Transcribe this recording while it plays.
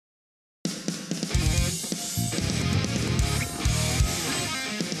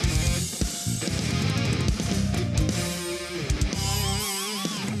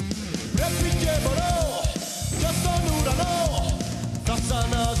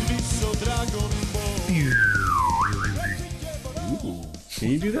Ooh. Can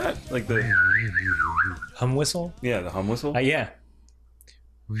you do that? Like the hum whistle? Yeah, the hum whistle? Yeah.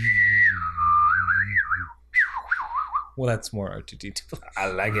 Well, that's more R2-D2. I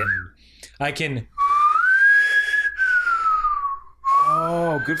like it. I can...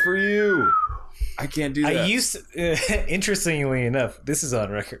 Oh, good for you. I can't do that. I used to, interestingly enough, this is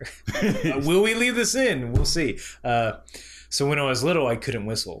on record. Will we leave this in? We'll see. So when I was little, I couldn't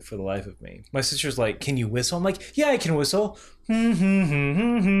whistle for the life of me. My sister's like, "Can you whistle?" I'm like, "Yeah, I can whistle." So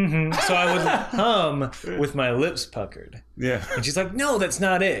I would hum with my lips puckered. Yeah. And she's like, "No, that's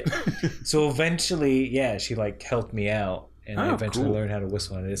not it." So eventually, yeah, she like helped me out. And I eventually learned how to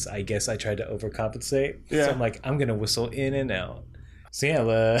whistle. And this, I guess I tried to overcompensate. Yeah. So I'm like, I'm going to whistle in and out. So yeah,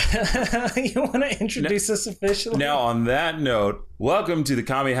 you want to introduce us officially? Now, on that note, welcome to the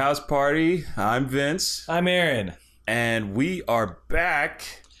Kami House Party. I'm Vince. I'm Aaron. And we are back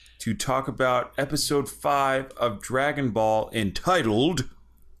to talk about episode 5 of Dragon Ball entitled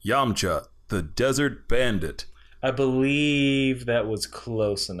Yamcha, the Desert Bandit. I believe that was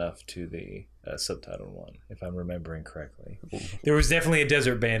close enough to the subtitled one, if I'm remembering correctly. There was definitely a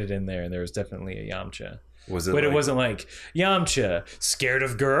Desert Bandit in there, and there was definitely a Yamcha. Was it? But it wasn't like, Yamcha, scared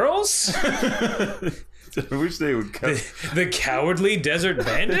of girls? I wish they would cut the cowardly Desert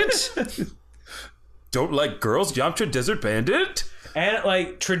Bandit? Don't like girls, Yamcha, Desert Bandit? And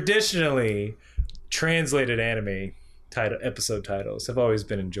like traditionally, translated anime episode titles have always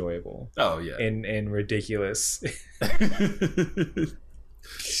been enjoyable. Oh yeah, and ridiculous.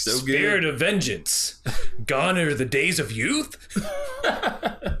 So Spirit good. of vengeance, gone are the days of youth.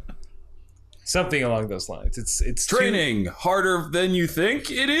 Something along those lines. It's training harder than you think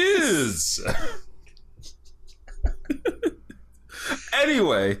it is.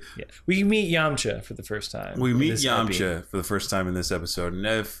 Anyway, yeah. We meet Yamcha for the first time. We meet Yamcha for the first time in this episode. And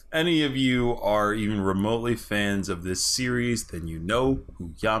if any of you are even remotely fans of this series, then you know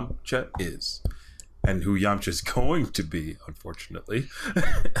who Yamcha is. And who Yamcha's going to be, unfortunately.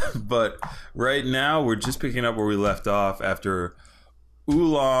 But right now, we're just picking up where we left off after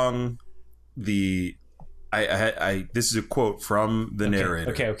Oolong, this is a quote from the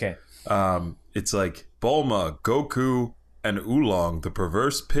narrator. Okay. It's like, Bulma, Goku, and Oolong, the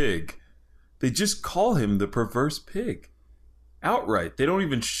perverse pig, they just call him the perverse pig. Outright. They don't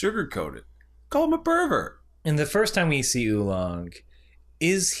even sugarcoat it. Call him a pervert. And the first time we see Oolong,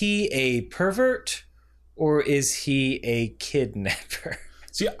 is he a pervert or is he a kidnapper?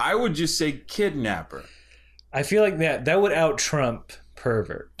 See, I would just say kidnapper. I feel like that would out-trump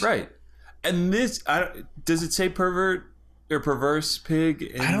pervert. Right. And this, does it say pervert or perverse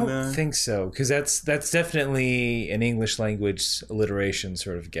pig? I don't think so, because that's definitely an English language alliteration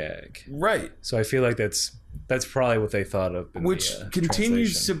sort of gag. Right. So I feel like that's probably what they thought of. Which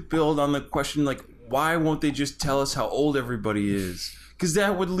continues to build on the question, like, why won't they just tell us how old everybody is? Because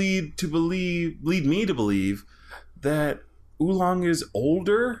that would lead me to believe that Oolong is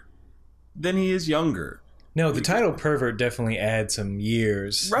older than he is younger. No, the title pervert definitely adds some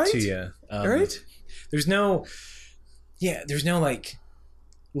years to you. Right? There's no like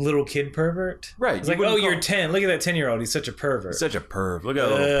little kid pervert. Right. It's like, oh, you're 10. Look at that 10-year-old. He's such a pervert. Such a perv. Look at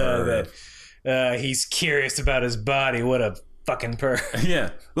that little perv. He's curious about his body. What a fucking perv. Yeah.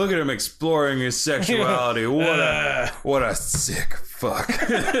 Look at him exploring his sexuality. What a sick fuck.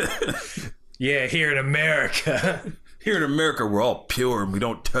 Yeah, here in America. Here in America, we're all pure and we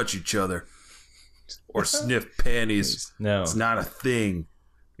don't touch each other. Or sniff panties. No. It's not a thing.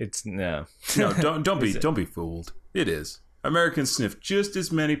 It's no. No, don't be fooled. It is. Americans sniff just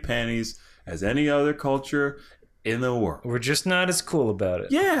as many panties as any other culture in the world. We're just not as cool about it.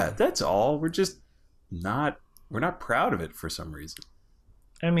 Yeah, that's all. We're not proud of it for some reason.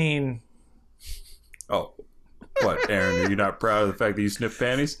 I mean, oh, what, Aaron? Are you not proud of the fact that you sniff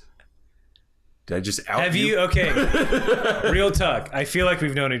panties? Did I just out have you? Okay, real talk. I feel like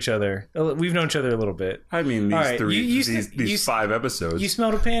we've known each other. We've known each other a little bit. I mean, these 5 episodes. You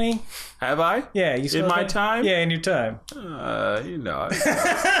smelled a panty? Have I? Yeah, you smelled in my time. Yeah, in your time. You know.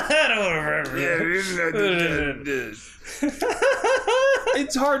 I don't remember.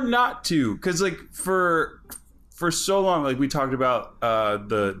 It's hard not to, because like for so long, like we talked about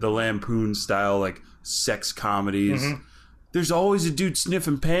the Lampoon style like sex comedies. Mm-hmm. There's always a dude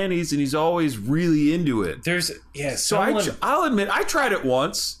sniffing panties, and he's always really into it. So I'll admit, I tried it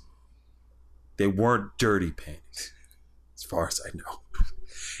once. They weren't dirty panties, as far as I know.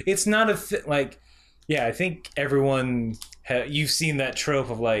 It's not I think everyone you've seen that trope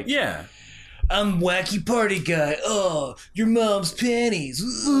of like, yeah, I'm wacky party guy. Oh, your mom's panties.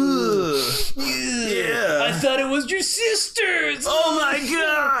 Ugh. Yeah. I thought it was your sister's. Oh my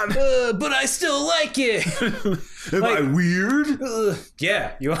god. but I still like it. Am I weird?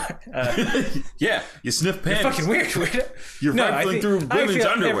 Yeah, you are. Yeah, you sniff pants. Fucking weird. You're rifling through women's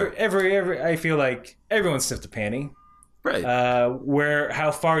underwear. Every I feel like everyone sniffed a panty. Right.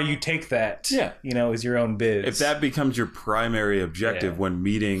 How far you take that, is your own biz. If that becomes your primary objective when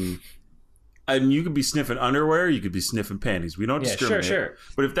meeting, and you could be sniffing underwear, you could be sniffing panties. We don't discriminate. Sure.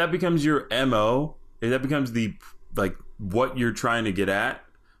 But if that becomes your MO, if that becomes what you're trying to get at,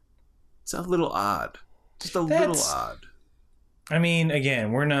 it's a little odd. Just little odd. I mean,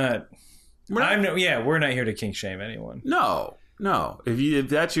 again, we're not here to kink shame anyone. No. If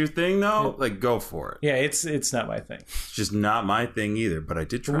that's your thing, though, go for it. Yeah, it's not my thing. It's just not my thing either. But I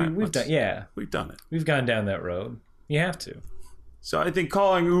did try. We've done it. We've gone down that road. You have to. So I think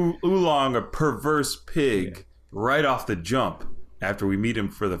calling Oolong a perverse pig right off the jump after we meet him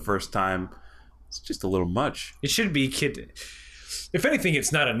for the first time, it's just a little much. It should be If anything,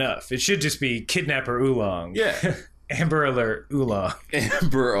 it's not enough. It should just be kidnapper Oolong. Yeah. Amber Alert Oolong.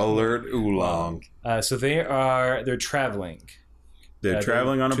 Amber Alert Oolong. So they're traveling. They're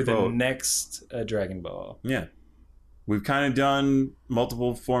traveling on a boat. To the next Dragon Ball. Yeah. We've kind of done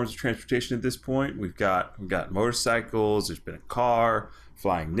multiple forms of transportation at this point. We've got motorcycles. There's been a car,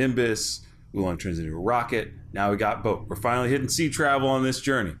 flying Nimbus. Oolong turns into a rocket. Now we got boat. We're finally hitting sea travel on this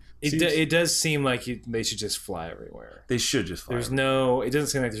journey. It does seem like they should just fly everywhere. They should just fly. It doesn't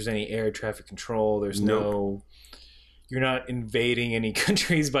seem like there's any air traffic control. There's you're not invading any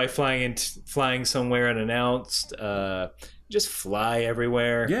countries by flying somewhere unannounced. Just fly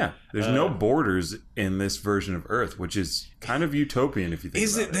everywhere. Yeah, there's no borders in this version of Earth, which is kind of utopian if you think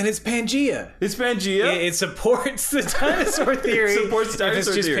about it. Then it's Pangea. It's Pangea? It supports the dinosaur theory. It supports the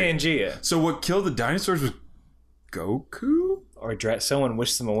dinosaur theory. It's just theory. Pangea. So what killed the dinosaurs was Goku? Or someone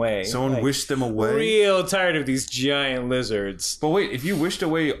wished them away. Someone wished them away? Real tired of these giant lizards. But wait, if you wished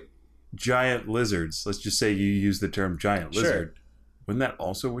away giant lizards, let's just say you use the term giant lizard, wouldn't that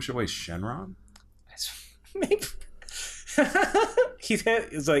also wish away Shenron? Maybe.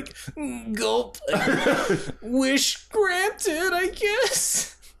 He's like, gulp. Wish granted, I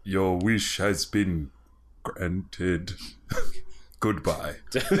guess. Your wish has been granted. Goodbye.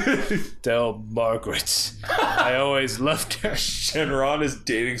 Tell Margaret I always loved her. Shenron is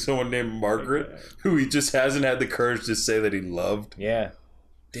dating someone named Margaret, who he just hasn't had the courage to say that he loved. Yeah.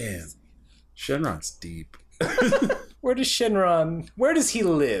 Damn. Shenron's deep. Where does he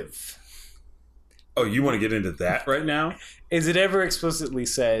live? Oh, you want to get into that right now? Is it ever explicitly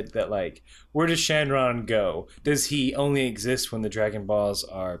said that, where does Shenron go? Does he only exist when the Dragon Balls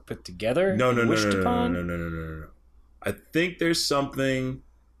are put together? No. I think there's something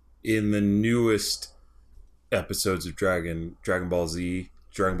in the newest episodes of Dragon Ball Z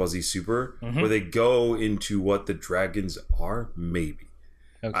Super, where they go into what the dragons are, maybe.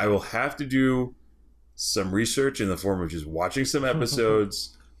 Okay. I will have to do some research in the form of just watching some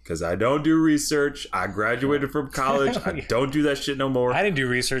episodes. Because I don't do research. I graduated from college. I don't do that shit no more. I didn't do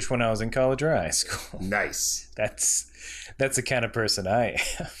research when I was in college or high school. Nice. That's the kind of person I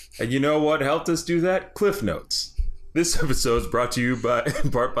am. And you know what helped us do that? Cliff Notes. This episode is brought to you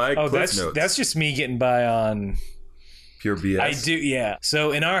in part by Cliff Notes. That's just me getting by on pure BS. I do, yeah.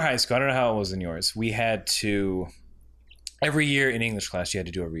 So in our high school, I don't know how it was in yours. We had to every year in English class, you had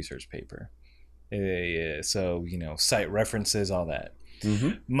to do a research paper. So cite references, all that.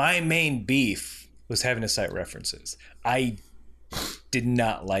 Mm-hmm. My main beef was having to cite references. I did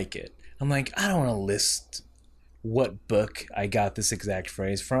not like it. I'm like, I don't want to list what book I got this exact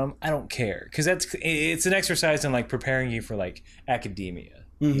phrase from. I don't care, because it's an exercise in preparing you for academia,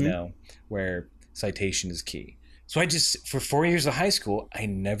 where citation is key. So for 4 years of high school, I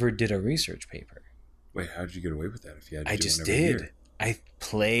never did a research paper. Wait, how did you get away with that? If you had to I just did.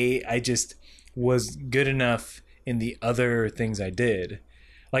 I just was good enough in the other things I did.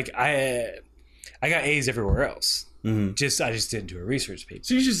 I got A's everywhere else. Mm-hmm. I just didn't do a research paper.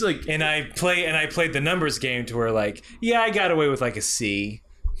 So you just and I played the numbers game to where I got away with a C.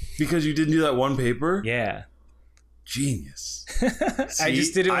 Because you didn't do that one paper? Yeah. Genius. See, I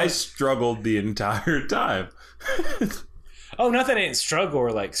just didn't. I struggled the entire time. Oh, not that I didn't struggle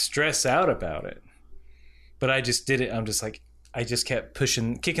or stress out about it, but I just did it. I'm just I just kept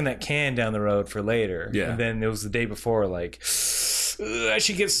kicking that can down the road for later. Yeah. And then it was the day before, I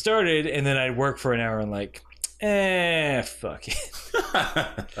should get started. And then I'd work for an hour and fuck it.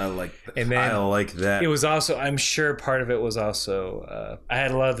 I like that. And then I like that. It was also, I'm sure part of it was also, I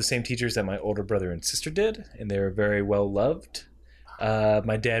had a lot of the same teachers that my older brother and sister did, and they were very well loved.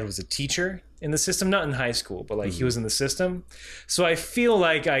 My dad was a teacher in the system, not in high school, but he was in the system. So I feel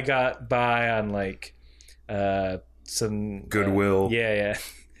like I got by on some goodwill. Yeah.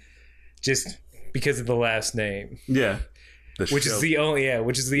 just because of the last name. Yeah. Which is the only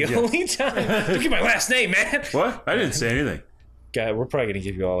time. Look at my last name, man. What? I didn't say anything. God, we're probably gonna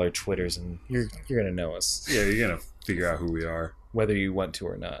give you all our Twitters, and you're gonna know us. Yeah, you're gonna figure out who we are, whether you want to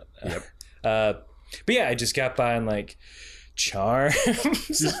or not. Yep. But yeah, I just got by on like Charm.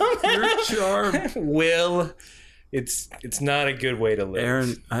 Your charm. Will. It's not a good way to live.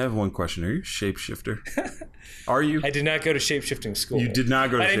 Aaron, I have one question. Are you a shapeshifter? Are you? I did not go to shapeshifting school. You did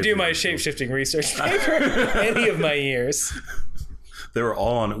not go to I didn't do my shapeshifting research paper any of my years. They were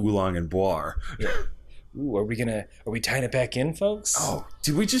all on Oolong and Boar. Yeah. Ooh, are we tying it back in, folks? Oh,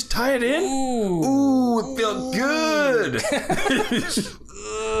 did we just tie it in? Ooh, it felt good.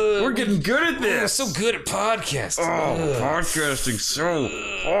 We're getting good at this. We're so good at podcasting. Oh, podcasting so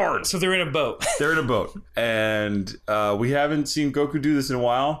hard. So they're in a boat. They're in a boat. And we haven't seen Goku do this in a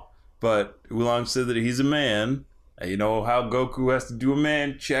while, but Oolong said that he's a man. And you know how Goku has to do a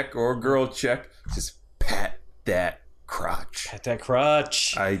man check or a girl check? Just pat that crotch. Pat that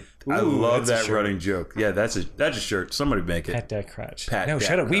crotch. I love that running joke. Yeah, that's a shirt. Somebody make it. Pat that crotch. Pat no, that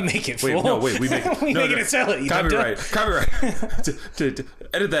shut up. crotch. We make it. Wait, fool. no, wait. We make it. we make it and sell it. Copyright.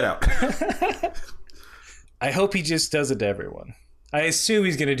 Edit that out. I hope he just does it to everyone. I assume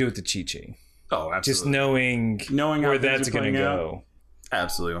he's going to do it to Chi-Chi. Oh, absolutely. Just knowing where that's going to go.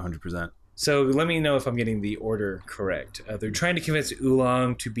 Absolutely, 100%. So let me know if I'm getting the order correct. They're trying to convince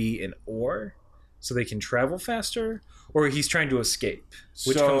Oolong to be an oar so they can travel faster, or he's trying to escape.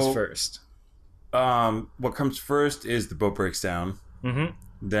 Which comes first? What comes first is the boat breaks down. Mm-hmm.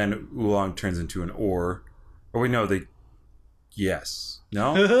 Then Oolong turns into an oar. Or wait, no, Yes.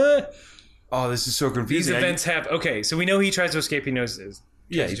 No? Oh, this is so confusing. These events happen. Okay, so we know he tries to escape. He knows this.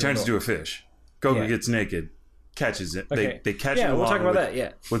 Yeah, he turns into a fish. Goku gets naked, catches it. Okay. They catch it. Yeah, we'll talk about that.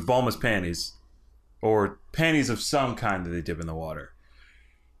 Yeah, with Bulma's panties, or panties of some kind that they dip in the water.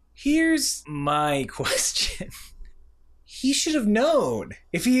 Here's my question: he should have known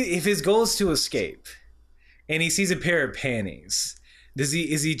if his goal is to escape, and he sees a pair of panties. Is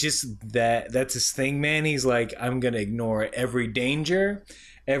he just that's his thing, man? He's like, I'm gonna ignore every danger,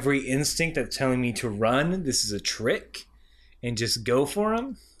 every instinct that's telling me to run. This is a trick, and just go for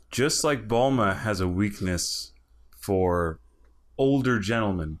him. Just like Bulma has a weakness for older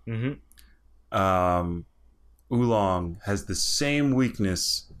gentlemen, Oolong has the same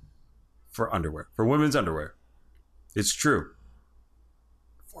weakness for underwear, for women's underwear. It's true.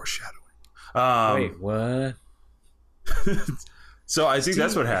 Foreshadowing. Wait, what? So I think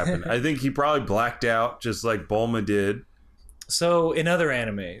that's what happened. I think he probably blacked out just like Bulma did. So in other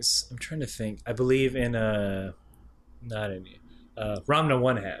animes, I'm trying to think. I believe in Ramna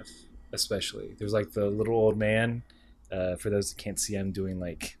One Half, especially. There's like the little old man. For those that can't see, I'm doing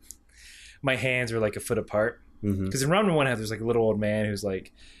like my hands are like a foot apart. Because in Ramna One Half, there's like a little old man who's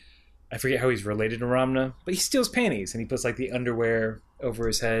like, I forget how he's related to Ramna, but he steals panties and he puts like the underwear over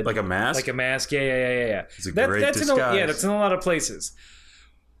his head, like a mask. Like a mask, yeah. It's a great disguise. That's in a lot of places.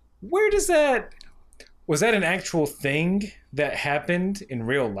 Where does that? Was that an actual thing that happened in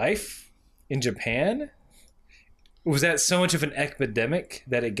real life in Japan? Was that so much of an epidemic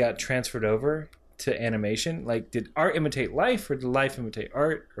that it got transferred over to animation? Like, did art imitate life, or did life imitate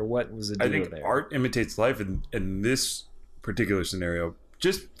art, or what was the deal there? I think art imitates life in this particular scenario.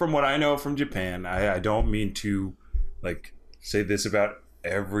 Just from what I know from Japan, I don't mean to like say this about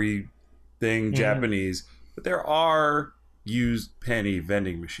everything Japanese, but there are used panty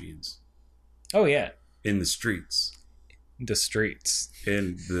vending machines. Oh yeah, in the streets. The streets.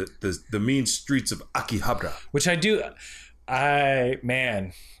 In the mean streets of Akihabara. Which I do.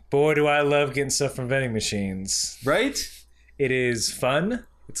 Man, boy, do I love getting stuff from vending machines. Right? It is fun.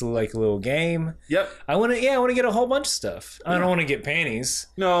 It's like a little game. Yep. I want to get a whole bunch of stuff. I don't want to get panties.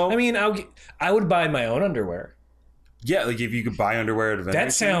 No. I mean, I would buy my own underwear. Yeah, like if you could buy underwear at a vending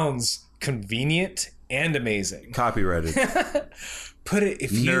machine. That sounds convenient and amazing. Copyrighted. Put it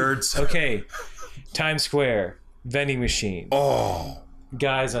if nerds. Okay. Times Square vending machine. Oh.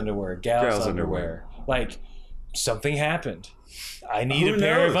 Guys' underwear, gals' underwear. Like something happened. I need a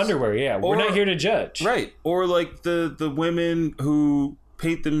pair of underwear. Yeah, we're not here to judge. Right. Or like the women who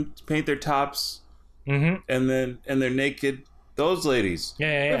paint their tops and they're naked. Those ladies.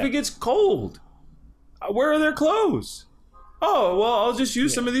 Yeah. If it gets cold, where are their clothes? Oh, well, I'll just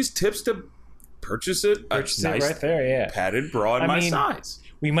use some of these tips to purchase it. Nice right there, yeah. Padded bra in my size.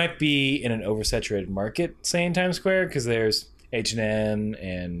 We might be in an oversaturated market, say in Times Square, because there's H&M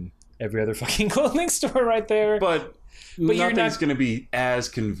and every other fucking clothing store right there. But nothing's going to be as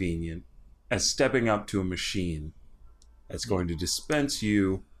convenient as stepping up to a machine that's going to dispense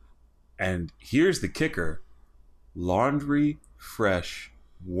you, and here's the kicker, laundry fresh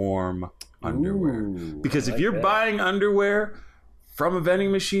warm underwear. Ooh, Because I if like you're that. buying underwear from a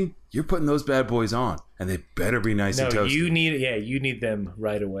vending machine, you're putting those bad boys on, and they better be nice and No, toasty. you need them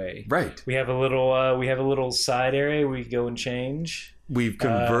right away. Right. We have a little side area where we go and change. We've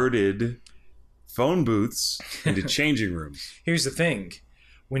converted phone booths into changing rooms. Here's the thing: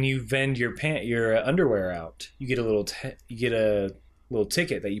 when you vend your underwear out, you get a little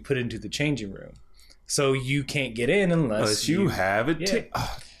ticket that you put into the changing room, so you can't get in unless you have a ticket. Yeah.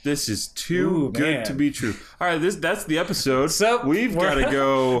 Oh, this is too Ooh, good man. to be true. All right, that's the episode. So, we've got to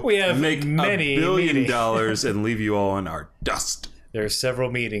go we have make many $1 billion meetings. and leave you all in our dust. There are several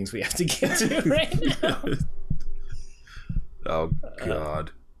meetings we have to get to right now. Oh,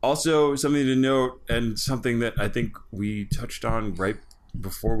 God. Also, something to note, and something that I think we touched on right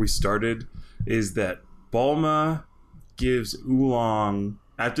before we started, is that Bulma gives Oolong,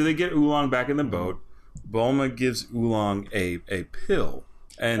 after they get Oolong back in the boat, Bulma gives Oolong a pill.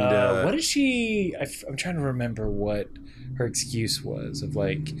 And What is she? I'm trying to remember what her excuse was of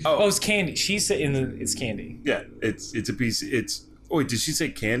like. Oh. It's candy. She said it's candy. yeah, it's a piece. Oh, wait, did she say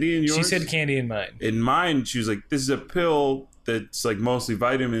candy in yours? She said candy in mine. In mine, she was like, "This is a pill that's like mostly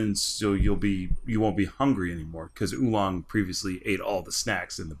vitamins, so you won't be hungry anymore." Because Oolong previously ate all the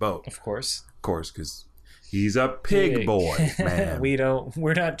snacks in the boat, Of course. because he's a pig boy, man.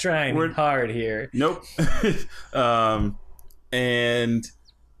 We're not trying hard here. Nope. And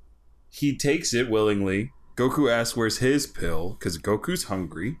he takes it willingly. Goku asks where's his pill, because Goku's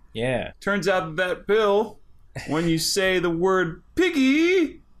hungry. Yeah. Turns out that pill, when you say the word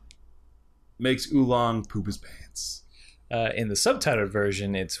piggy, makes Oolong poop his pants. In the subtitled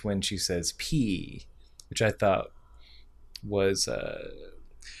version, it's when she says "pee," which I thought was.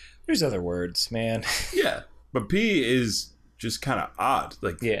 There's other words, man. Yeah, but pee is just kind of odd.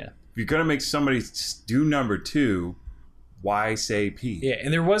 Like, Yeah. if you're gonna make somebody do number 2, why say pee? Yeah,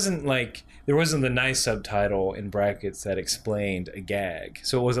 and there wasn't the nice subtitle in brackets that explained a gag,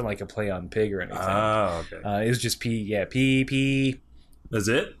 so it wasn't like a play on pig or anything. Oh, okay. It was just pee. Yeah, pee. That's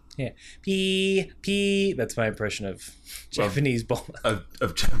it. Yeah, pee. That's my impression of Japanese Bulma.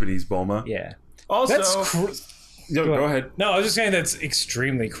 Of Japanese Bulma. Yeah, Also, that's no, go ahead. No, I was just saying that's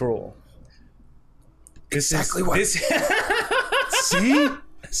extremely cruel. Exactly what. This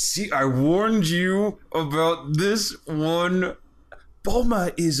See, I warned you about this one.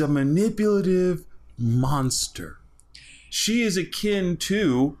 Bulma is a manipulative monster. She is akin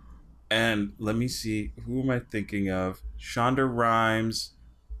to, and let me see, who am I thinking of? Shonda Rhimes.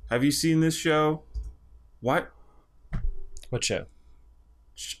 Have you seen this show? What? What show?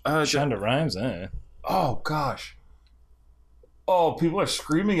 Uh, Shonda Rhimes. Oh gosh. Oh, people are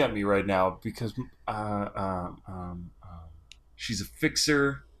screaming at me right now because she's a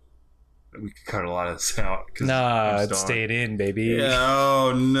fixer. We could cut a lot of this out. Nah, it stayed in, baby.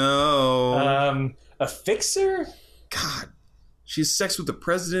 Oh no. A fixer? God. She has sex with the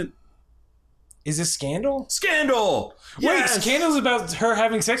president. Is this Scandal? Scandal! Wait, Yes! Scandal's about her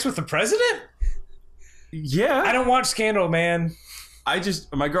having sex with the president? Yeah. I don't watch Scandal, man.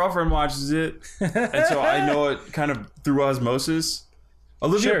 My girlfriend watches it, and so I know it kind of through osmosis.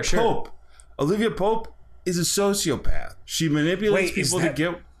 Olivia Pope. Olivia Pope is a sociopath. She manipulates people to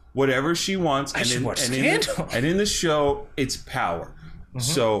get whatever she wants. I should watch Scandal. And in the show, it's power.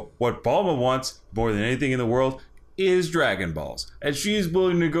 So what Bulma wants more than anything in the world is Dragon Balls. And she is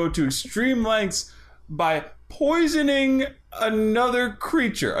willing to go to extreme lengths by poisoning another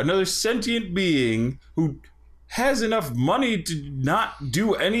creature, another sentient being who has enough money to not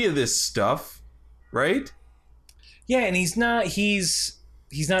do any of this stuff, right? Yeah, and he's not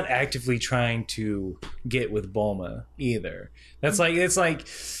actively trying to get with Bulma either. It's like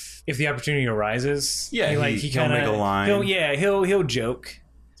if the opportunity arises, Yeah, he he'll make a line. He'll joke.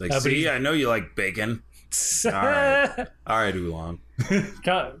 It's like, see, I know you like bacon. All right, Oolong.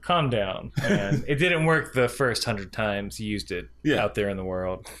 Calm down, man. It didn't work the first 100 times you used it out there in the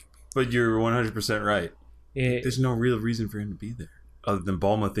world. But you're 100% right. There's no real reason for him to be there, other than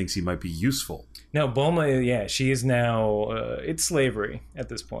Bulma thinks he might be useful. No, Bulma, she is now. It's slavery at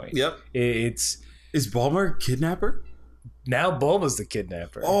this point. Yep. Is Bulma a kidnapper? Now Bulma's the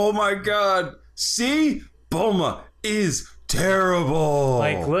kidnapper. Oh my God! See, Bulma is terrible.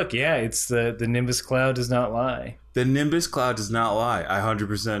 Like, look, it's the Nimbus cloud does not lie. The Nimbus cloud does not lie. I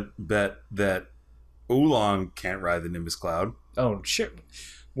 100% bet that Oolong can't ride the Nimbus cloud. Oh, sure.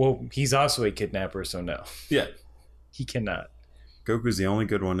 Well, he's also a kidnapper, so no. Yeah. He cannot. Goku's the only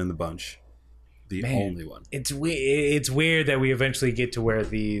good one in the bunch. The only one. It's weird that we eventually get to where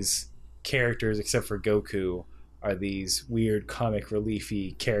these characters, except for Goku, are these weird comic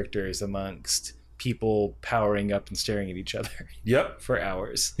reliefy characters amongst people powering up and staring at each other Yep. for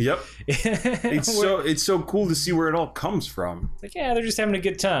hours. Yep. It's so cool to see where it all comes from. Like, yeah, they're just having a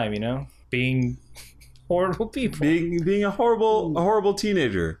good time, being horrible people. Being a horrible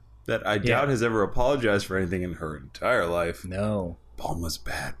teenager that I doubt has ever apologized for anything in her entire life. No. Bulma's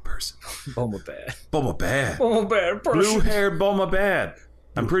bad person. Bulma bad. Bulma bad. Bulma bad person. Blue-haired Bulma bad.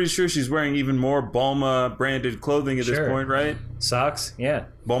 I'm pretty sure she's wearing even more Bulma branded clothing at this point, right? Socks, yeah.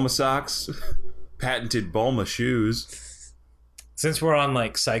 Bulma socks. Patented Bulma shoes. Since we're on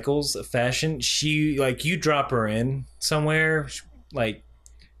like cycles of fashion, she you drop her in somewhere like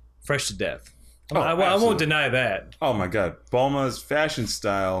fresh to death. I won't deny that. Oh my god, Bulma's fashion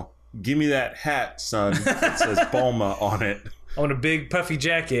style. Give me that hat, son. That says Bulma on it. I want a big puffy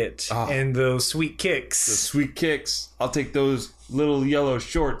jacket and those sweet kicks. The sweet kicks. I'll take those little yellow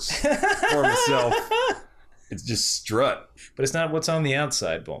shorts for myself. It's just strut. But it's not what's on the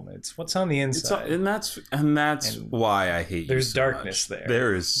outside, Bulma. It's what's on the inside. And that's why I hate you. There's so darkness much. there.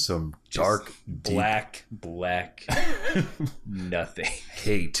 There is some dark, black, nothing.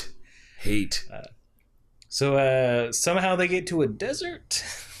 Hate. So somehow they get to a desert.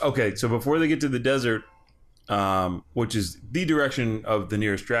 Okay, so before they get to the desert, which is the direction of the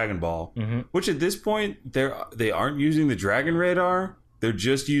nearest Dragon Ball, which at this point they aren't using the Dragon Radar. They're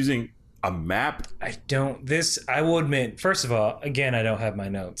just using a map. I will admit, first of all, again, I don't have my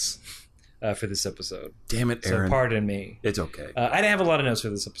notes for this episode. Damn it, Aaron. So pardon me. It's okay. I didn't have a lot of notes for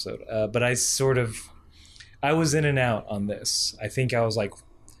this episode, but I was in and out on this. I think I was like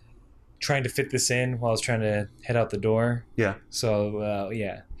trying to fit this in while I was trying to head out the door. Yeah. So,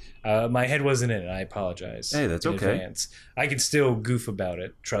 my head wasn't in it. I apologize. Hey, that's okay. Advance. I can still goof about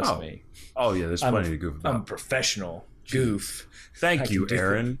it. Trust me. Oh, yeah, there's plenty to goof about. I'm a professional goof. Thank you,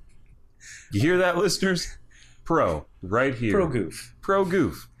 Aaron. You hear that, listeners? Pro, right here. Pro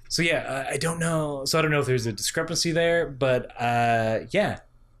goof. So, I don't know. So, I don't know if there's a discrepancy there, but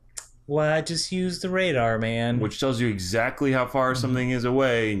well, I just used the radar, man. Which tells you exactly how far something is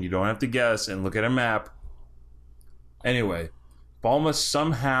away, and you don't have to guess and look at a map. Anyway, Bulma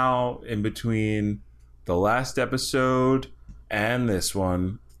somehow, in between the last episode and this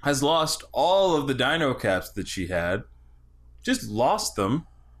one, has lost all of the dino caps that she had. Just lost them.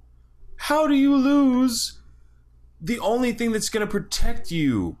 How do you lose the only thing that's going to protect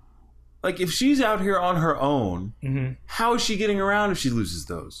you? Like, if she's out here on her own, how is she getting around if she loses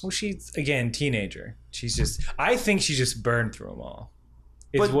those? Well, she's, again, teenager. I think she just burned through them all.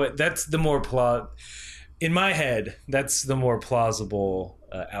 That's the more in my head, that's the more plausible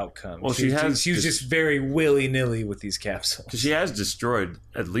outcome. Well, she was just very willy-nilly with these capsules. Because she has destroyed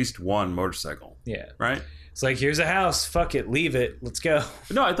at least one motorcycle. Yeah. Right? It's like, here's a house. Fuck it. Leave it. Let's go.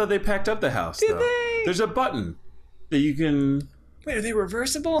 No, I thought they packed up the house. Did they? There's a button that you can... Wait, are they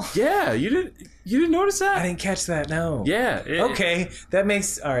reversible? Yeah, you didn't notice that? I didn't catch that, no. Yeah. Okay, that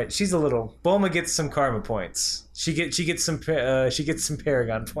makes... All right, she's a little... Bulma gets some karma points. She gets some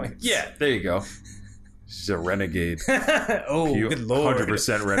Paragon points. Yeah, there you go. She's a renegade. Good lord.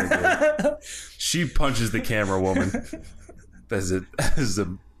 100% renegade. She punches the camera woman. That is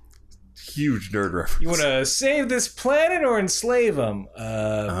a huge nerd reference. You want to save this planet or enslave them?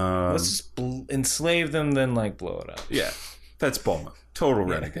 Let's just enslave them, then blow it up. Yeah, that's Bulma. Total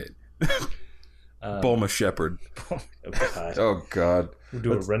renegade. Bulma Shepherd. Oh God. We'll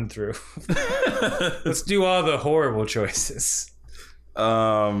do a run through. Let's do all the horrible choices.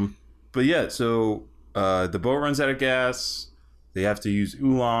 But yeah, so the boat runs out of gas. They have to use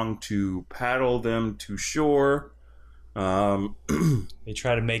Oolong to paddle them to shore. They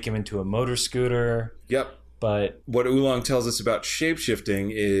try to make him into a motor scooter. Yep. But what Oolong tells us about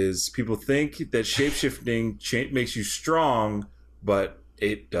shapeshifting is people think that shapeshifting makes you strong, but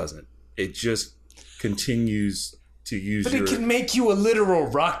it doesn't. It just continues to use But it can make you a literal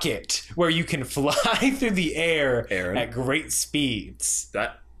rocket where you can fly through the air at great speeds.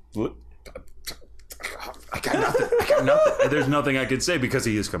 I got nothing. There's nothing I can say because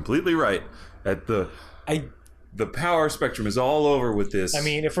he is completely right. The power spectrum is all over with this. I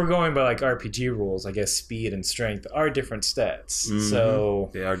mean, if we're going by RPG rules, I guess speed and strength are different stats. Mm-hmm. So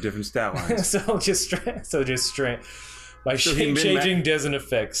they are different stat lines. so just strength. My shape changing doesn't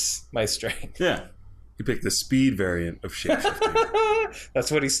affect my strength. Yeah. He picked the speed variant of shapeshifting.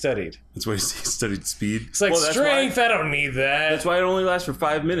 That's what he studied. That's what he studied, speed. It's like strength. I don't need that. That's why it only lasts for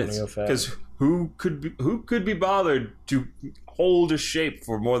 5 minutes. Because who could be bothered to hold a shape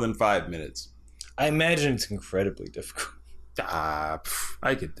for more than 5 minutes? I imagine it's incredibly difficult. I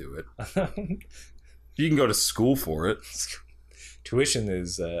could do it. You can go to school for it. tuition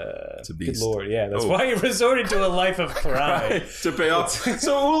is a good beast. lord, yeah. That's why he resorted to a life of crime. Right, to pay off.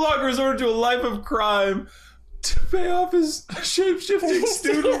 So Oolong resorted to a life of crime to pay off his shape-shifting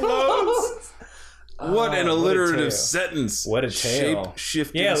student loans. What an alliterative sentence. What a tale.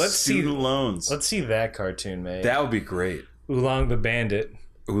 Shape-shifting student loans. Let's see that cartoon, mate. That would be great. Oolong the Bandit.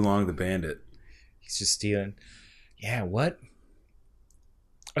 Oolong the Bandit. He's just stealing. Yeah, what?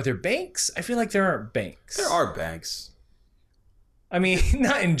 Are there banks? I feel like there aren't banks. There are banks. I mean,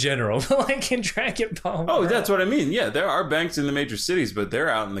 not in general, but like in Dragon Ball. Oh, that's what I mean. Yeah, there are banks in the major cities, but they're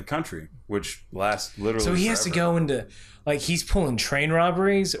out in the country, which lasts literally So he has to forever. go into, like, he's pulling train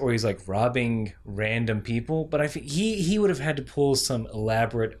robberies or he's like robbing random people. But I think he would have had to pull some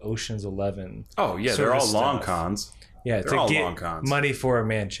elaborate Ocean's 11. Oh, yeah, sort they're of all long stuff. cons. Yeah, They're all to long get cons. money for a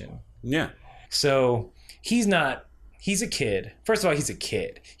mansion. Yeah. So he's a kid. First of all, he's a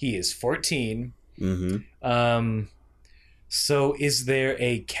kid. He is 14. Mm-hmm. So is there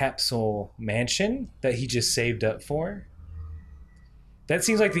a capsule mansion that he just saved up for? That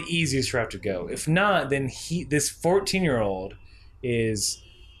seems like the easiest route to go. If not, then this 14-year-old is,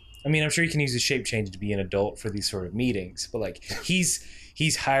 I mean, I'm sure he can use his shape change to be an adult for these sort of meetings, but like he's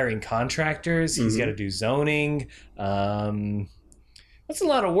hiring contractors, he's got to do zoning. That's a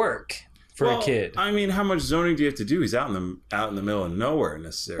lot of work for a kid. I mean, how much zoning do you have to do? He's out in the middle of nowhere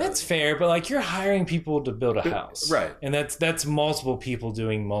necessarily. That's fair, but like you're hiring people to build a house, right? And that's multiple people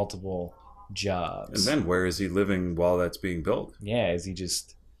doing multiple jobs. And then where is he living while that's being built? Yeah, is he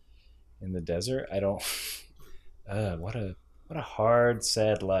just in the desert? I don't. What a hard,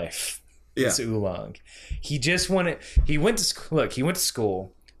 sad life. Yeah. This Oolong. He went to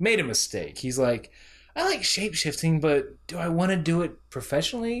school, made a mistake. He's like, I like shapeshifting, but do I want to do it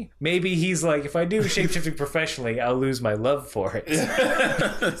professionally? Maybe he's like, if I do shapeshifting professionally, I'll lose my love for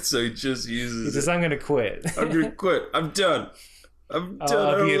it. So he just uses. He says, I'm going to quit. I'm going to quit. I'm done. I'm done.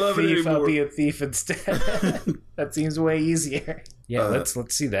 I'll be I don't a love it thief. anymore. I'll be a thief instead. That seems way easier. Yeah, let's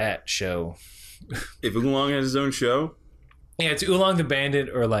see that show. If Oolong has his own show. Yeah, it's Oolong the Bandit,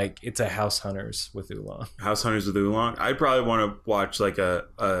 or like it's a House Hunters with Oolong. House Hunters with Oolong. I'd probably want to watch like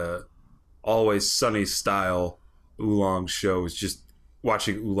a Always Sunny style Oolong show. Is just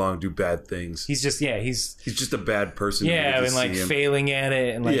watching Oolong do bad things. He's just he's just a bad person. Yeah, and like failing at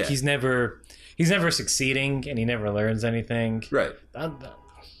it, and like he's never succeeding, and he never learns anything. Right.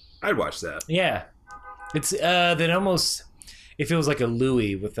 I'd watch that. Yeah, it's that almost. It feels like a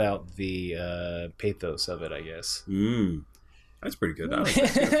Louis without the pathos of it, I guess. That's pretty good. I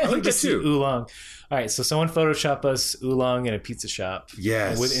like that too. Oolong. All right, so someone Photoshop us Oolong in a pizza shop.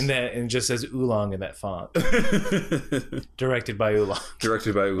 Yes. And it just says Oolong in that font. Directed by Oolong.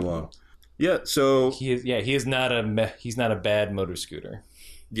 Directed by Oolong. Yeah. So he is not a bad motor scooter.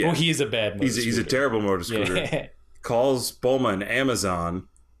 Yeah. Well, he is a bad motor scooter. He's a terrible motor scooter. Yeah. Calls Bulma an Amazon,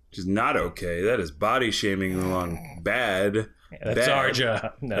 which is not okay. That is body shaming Oolong bad. That's our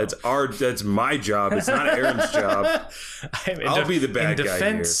job. No. That's my job. It's not Aaron's job. I'll be the bad guy here. In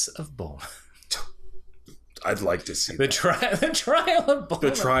defense of Bulma. I'd like to see the trial of Bulma.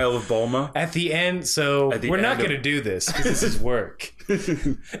 The trial of Bulma. At the end, we're not going to do this because this is work.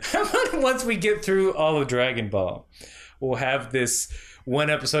 How about once we get through all of Dragon Ball, we'll have this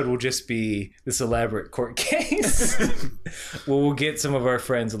one episode will just be this elaborate court case. We'll get some of our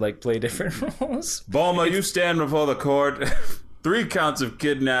friends to like play different roles. Bulma, you stand before the court. 3 counts of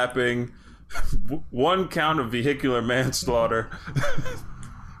kidnapping, 1 count of vehicular manslaughter.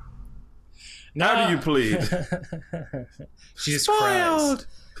 How do you plead? She just cries.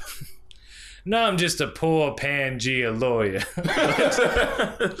 No, I'm just a poor Pangea lawyer.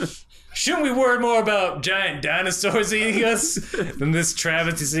 Shouldn't we worry more about giant dinosaurs eating us than this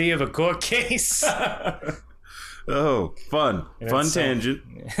travesty of a court case? Oh, fun tangent.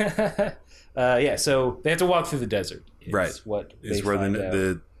 Yeah, so they have to walk through the desert. Right. What is where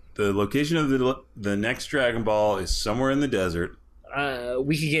the location of the next Dragon Ball is somewhere in the desert.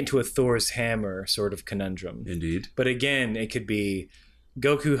 We could get into a Thor's hammer sort of conundrum. Indeed. But again, it could be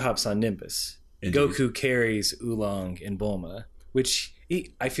Goku hops on Nimbus. Indeed. Goku carries Oolong and Bulma, which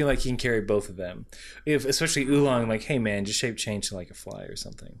I feel like he can carry both of them. Especially Oolong, like, hey man, just shape change to like a fly or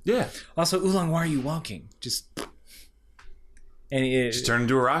something. Yeah. Also, Oolong, why are you walking? Just turn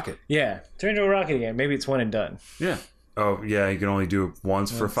into a rocket. Yeah, turn into a rocket again. Maybe it's one and done. Yeah. Oh yeah, you can only do it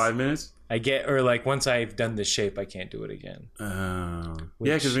once for 5 minutes. Once I've done this shape, I can't do it again. Yeah,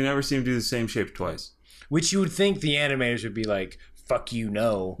 because we never see him do the same shape twice. Which you would think the animators would be like, fuck you,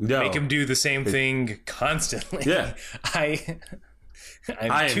 no. Make him do the same thing constantly. Yeah.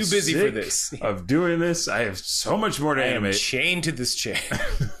 I'm too busy for this. Of doing this, I have so much more to animate. I am chained to this chair.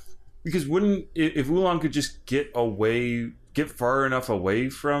 Because if Oolong could just get away get far enough away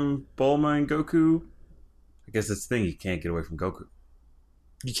from Bulma and Goku. I guess that's the thing. You can't get away from Goku.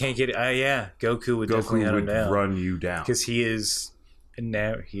 You can't get. Yeah, Goku would definitely hunt him down. Run you down because he is. And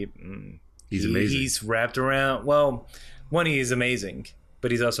now he's amazing. He's wrapped around. Well, one, he is amazing,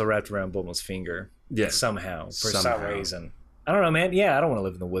 but he's also wrapped around Bulma's finger. Yeah, somehow for some reason. I don't know, man. Yeah, I don't want to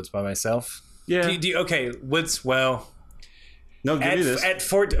live in the woods by myself. Yeah. Okay, woods. Well, no, give me this. At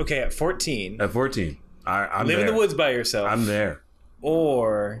 14. At 14, I'm live there. in the woods by yourself. I'm there.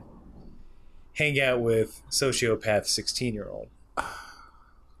 Or hang out with sociopath 16-year-old,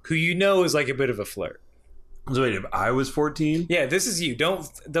 who you know is like a bit of a flirt. So wait, if I was 14? Yeah, this is you.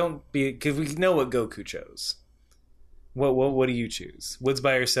 Don't be, because we know what Goku chose. What do you choose? Woods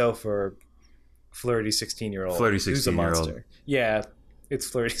by yourself or flirty 16-year-old? Flirty 16-year-old. Who's a monster? Yeah, it's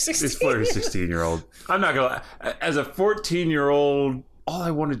flirty 16. It's flirty 16-year-old. I'm not gonna lie. As a 14-year-old, all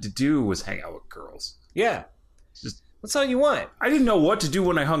I wanted to do was hang out with girls. Yeah, just that's all you want. I didn't know what to do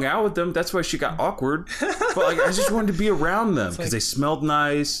when I hung out with them. That's why she got awkward. But like, I just wanted to be around them because they smelled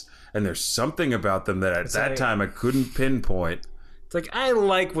nice. And there's something about them that at that time I couldn't pinpoint. It's like, I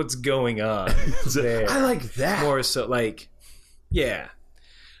like what's going on there. I like that. More so, like, yeah.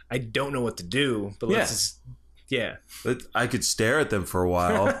 I don't know what to do, but let's just, yeah. But I could stare at them for a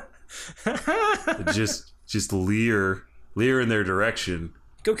while. just leer in their direction.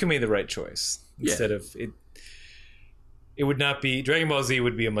 Goku made the right choice. Instead of it. It would not be, Dragon Ball Z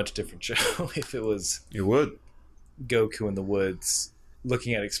would be a much different show if it was. It would. Goku in the woods.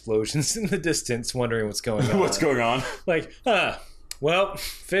 Looking at explosions in the distance, wondering what's going on. What's going on? Like, well,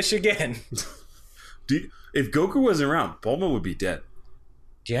 fish again. If Goku wasn't around, Bulma would be dead.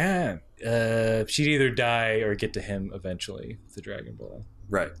 Yeah. She'd either die or get to him eventually with the Dragon Ball.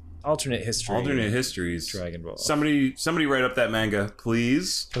 Right. Alternate history. Alternate histories. Dragon Ball. Somebody write up that manga,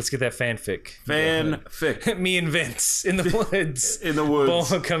 please. Let's get that fanfic. Fanfic. Me and Vince in the woods. In the woods.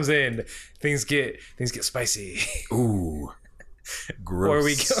 Bulma comes in. Things get spicy. Ooh.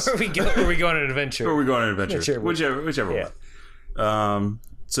 Gross. Or we go on an adventure. Or we go on an adventure. Whichever one.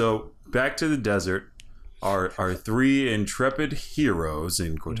 So back to the desert. Our three intrepid heroes,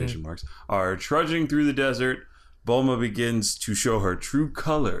 in quotation marks, are trudging through the desert. Bulma begins to show her true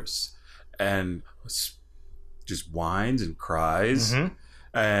colors and just whines and cries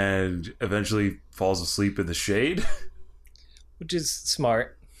and eventually falls asleep in the shade. Which is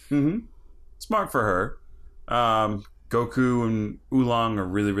smart. Smart for her. Goku and Oolong are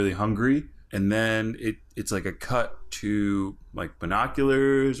really, really hungry. And then it's like a cut to like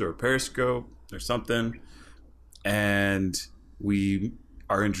binoculars or a periscope or something. And we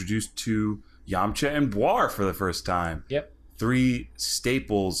are introduced to Yamcha and Boar for the first time. Yep. 3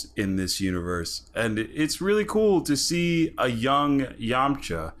 staples in this universe. And it's really cool to see a young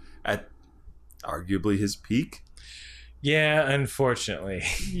Yamcha at arguably his peak. Yeah, unfortunately.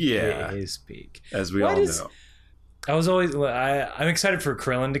 Yeah. His peak. As we all know. I was always I'm excited for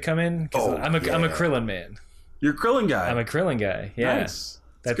Krillin to come in because I'm a Krillin man. You're a Krillin guy. I'm a Krillin guy. Yeah, nice.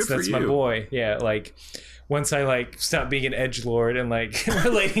 That's my boy. Yeah, like once I like stop being an edgelord and like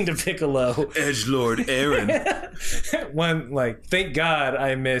relating to Piccolo. Edgelord Aaron. One like thank God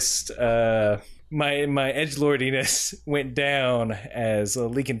I missed my edgelordiness went down as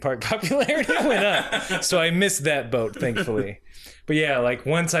Linkin Park popularity went up. So I missed that boat, thankfully. But yeah, like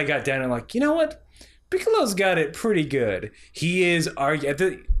once I got down and like, you know what? Piccolo's got it pretty good. He is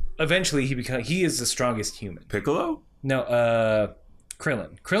eventually he is the strongest human. Piccolo? No,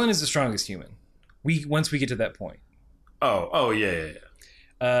 Krillin. Krillin is the strongest human. Once we get to that point. Oh yeah.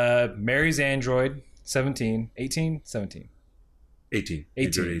 Mary's android 18. 18.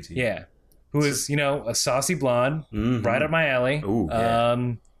 Android 18. Yeah. Who is, a saucy blonde, right up my alley. Ooh,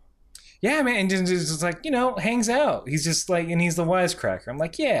 yeah. Yeah, man, and just like, hangs out. He's just like, and he's the wisecracker. I'm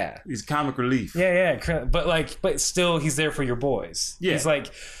like, yeah. He's comic relief. Yeah. But still, he's there for your boys. Yeah. He's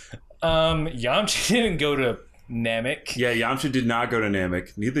like, Yamcha didn't go to Namek. Yeah, Yamcha did not go to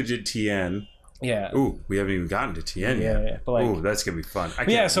Namek. Neither did Tien. Yeah. Ooh, we haven't even gotten to Tien yet. Yeah. But like, ooh, that's going to be fun. I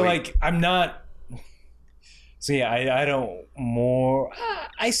can't wait. Like, I'm not... So yeah, I don't more...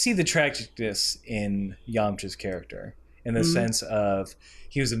 I see the tragicness in Yamcha's character in the sense of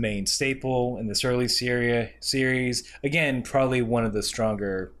he was a main staple in this early series. Again, probably one of the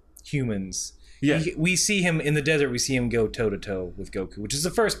stronger humans. Yeah. We see him in the desert. We see him go toe-to-toe with Goku, which is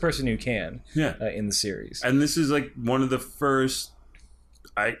the first person who can in the series. And this is like one of the first,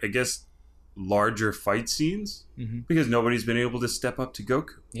 I guess, larger fight scenes because nobody's been able to step up to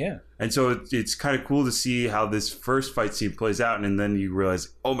Goku. Yeah. And so it's kind of cool to see how this first fight scene plays out, and then you realize,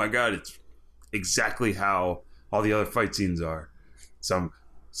 oh my god, it's exactly how all the other fight scenes are. Some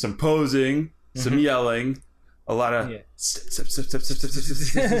posing, some yelling, A lot of Yeah.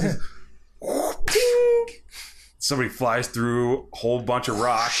 somebody flies through a whole bunch of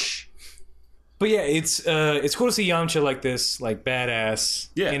rocks. But yeah, it's cool to see Yamcha like this, like badass.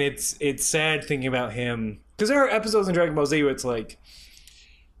 Yeah. And it's sad thinking about him because there are episodes in Dragon Ball Z where it's like,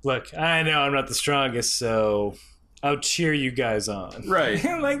 look, I know I'm not the strongest, so I'll cheer you guys on. Right.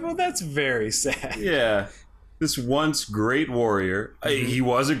 I'm like, well, that's very sad. Yeah. This once great warrior. He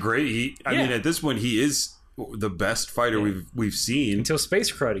was a great. I mean, at this point, he is the best fighter we've seen Until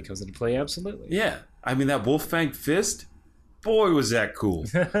Space Karate comes into play, absolutely. Yeah, I mean that Wolf Fang fist. Boy, was that cool!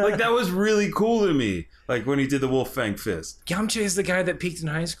 Like that was really cool to me. Like when he did the Wolf Fang fist. Yamcha is the guy that peaked in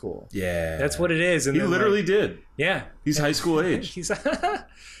high school. Yeah, That's what it is. And he then, literally like, did. yeah, He's high school age. he's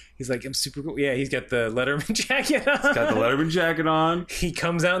like, I'm super cool. Yeah, he's got the Letterman jacket on. Got the Letterman jacket on. He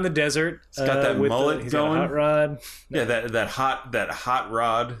comes out in the desert. He's got that mullet he's going. got a hot rod. Yeah, that hot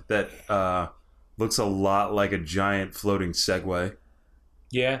rod that looks a lot like a giant floating Segway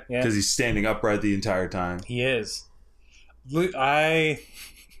Yeah, because he's standing upright the entire time. he is. Look, I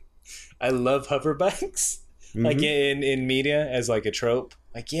love hover bikes. Like in media as like a trope.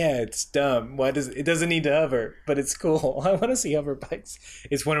 Like, yeah, it's dumb. It doesn't need to hover, but it's cool. I want to see hover bikes.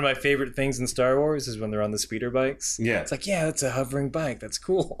 It's one of my favorite things in Star Wars is when they're on the speeder bikes. Yeah. It's like, yeah, that's a hovering bike. That's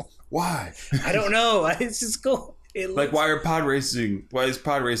cool. Why? I don't know. It's just cool. Like, why is pod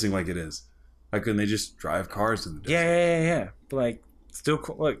racing like it is? Why couldn't they just drive cars in the desert? Yeah. But like, still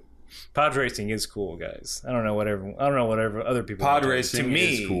cool. Look, pod racing is cool, guys. I don't know whatever other people. Pod do. racing to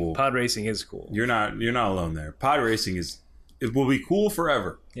me, is cool. Pod racing is cool. You're not alone there. Pod racing it will be cool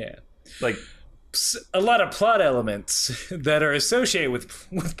forever. Yeah. Like A lot of plot elements that are associated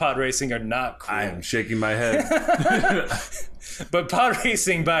with pod racing are not cool. I'm shaking my head. But pod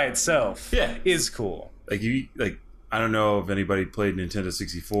racing by itself is cool. I don't know if anybody played Nintendo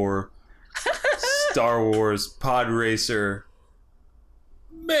 64. Star Wars Pod Racer.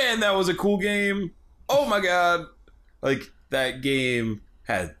 Man, that was a cool game. Oh my god. Like that game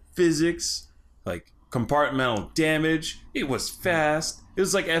had physics, like compartmental damage. It was fast. It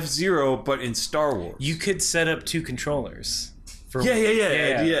was like F-Zero but in Star Wars. You could set up 2 controllers. Yeah.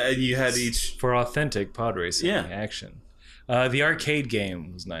 And you had each for authentic pod racing Yeah. action. The arcade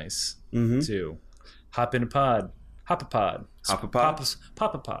game was nice too. Hop in a pod. Hop a pod. Hop a pod?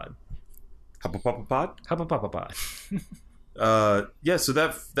 Pop a pod. Hop a pod. Hop a pop a pod. So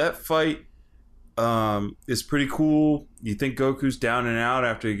that fight is pretty cool. You think Goku's down and out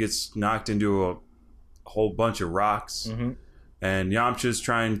after he gets knocked into a whole bunch of rocks. And Yamcha's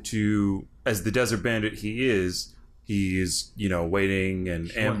trying to, as the desert bandit he is, waiting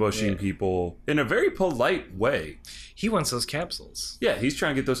and ambushing people in a very polite way. He wants those capsules. Yeah, he's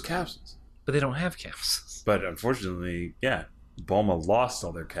trying to get those capsules. But they don't have capsules. But unfortunately, Bulma lost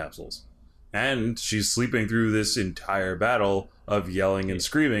all their capsules. And she's sleeping through this entire battle of yelling and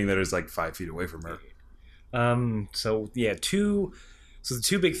screaming that is like 5 feet away from her. So the 2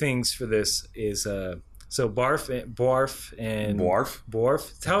 big things for this is Barf.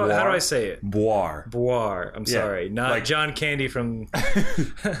 How do I say it? Boar. I'm sorry, not like John Candy from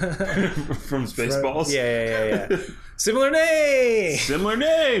from Spaceballs. Yeah. Similar names.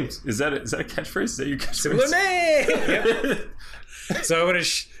 Is that a catchphrase? Is that your catchphrase? Similar name. Yep.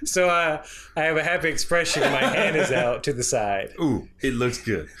 So I have a happy expression. My hand is out to the side. Ooh, it looks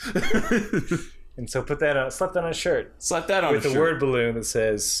good. And so slap that on a shirt. Slap that on with a word balloon that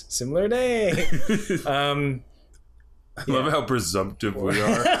says similar name. I love how presumptive we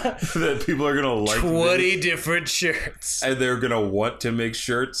are that people are gonna like 20 different shirts, and they're gonna want to make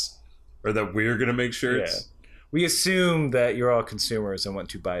shirts, or that we're gonna make shirts. Yeah. We assume that you're all consumers and want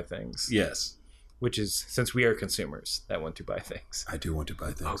to buy things. Yes. Which is, since we are consumers that want to buy things. I do want to buy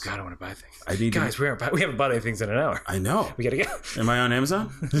things. Oh God, I want to buy things. We haven't bought any things in an hour. I know. We gotta go. Am I on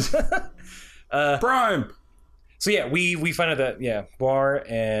Amazon? Prime. So yeah, we find out that Bar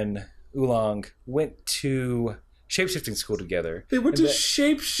and Oolong went to shapeshifting school together. They went to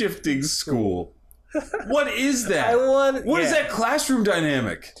shapeshifting school. What is that? What is that classroom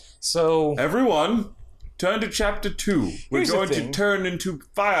dynamic? So everyone, turn to chapter 2. We're going to turn into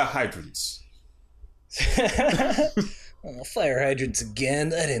fire hydrants. Fire hydrants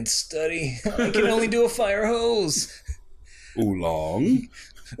again. I didn't study. I can only do a fire hose. Oolong.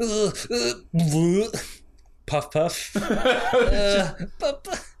 Puff puff.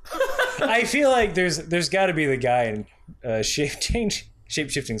 I feel like there's got to be the guy in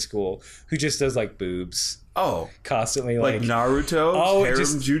shape-shifting school who just does like boobs. Oh, constantly like Naruto, harem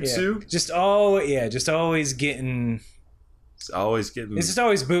jutsu. Just always getting. It's always getting. It's just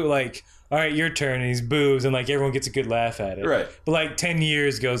always boot like. all right, your turn, and he's boos, and like everyone gets a good laugh at it. Right. But like 10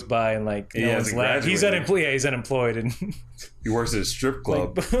 years goes by, and like He no one's hasn't laughing. He's graduated. unemployed. Yeah, he's unemployed, and He works at a strip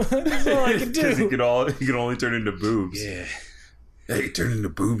club. that's all I can 'Cause do. he can only turn into boobs. Yeah. Hey, turn into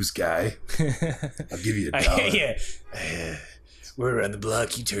boobs, guy. I'll give you $1. Yeah. We're around the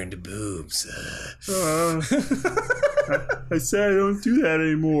block. You turn to boobs. I said I don't do that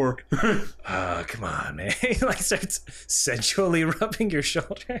anymore. Oh, come on, man. He like starts sensually rubbing your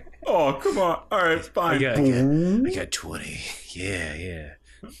shoulder. Oh, come on. All right, fine. I got 20. Yeah.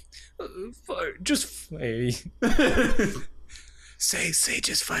 Just say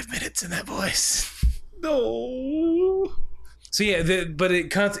just 5 minutes in that voice. No. So yeah, but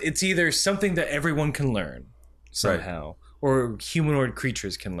it's either something that everyone can learn somehow, or humanoid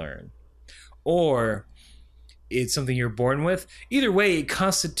creatures can learn, or it's something you're born with. Either way, it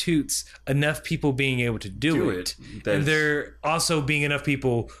constitutes enough people being able to do it. And there also being enough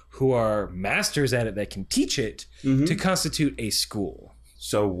people who are masters at it that can teach it to constitute a school.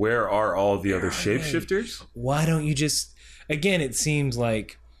 So where are all the other shapeshifters? Why don't you just... Again, it seems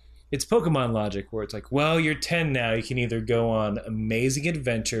like it's Pokemon logic where it's like, well, you're 10 now. You can either go on amazing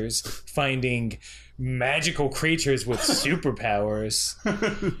adventures, finding magical creatures with superpowers,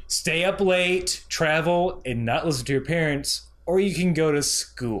 stay up late, travel, and not listen to your parents, or you can go to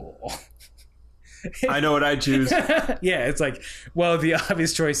school. I know what I choose. Yeah, it's like, well, the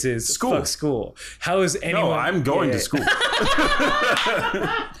obvious choice is School. Fuck school. How is anyone... No, I'm going to school.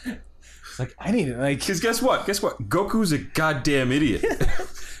 It's like, I need it. Like, Because guess what? Goku's a goddamn idiot.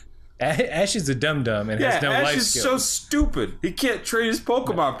 Ash is a dum-dum and has no Ash life is skills. so stupid. He can't train his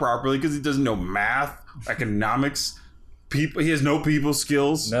Pokemon properly because he doesn't know math, economics, people. He has no people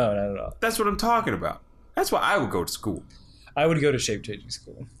skills. No, not at all. That's what I'm talking about. That's why I would go to school. I would go to shape-changing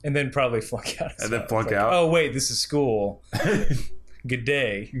school and then probably flunk out. And then flunk out? Oh, wait, this is school. Good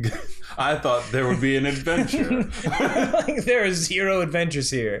day. I thought there would be an adventure. Like, there are zero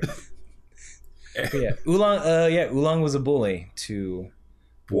adventures here. But yeah, Oolong was a bully to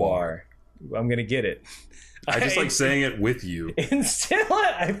Boar. I'm going to get it. I just like saying it with you. And still,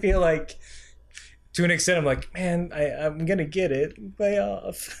 I feel like, to an extent, I'm like, man, I'm going to get it. Way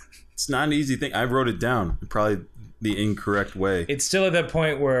off. It's not an easy thing. I wrote it down probably the incorrect way. It's still at that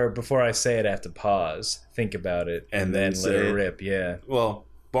point where before I say it, I have to pause, think about it, and then let it rip. Yeah. Well,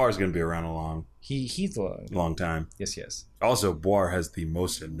 Boar's going to be around a He's long. long time. Yes. Also, Boar has the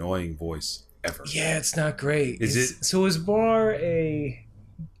most annoying voice ever. Yeah, it's not great. Is it? So is Bar a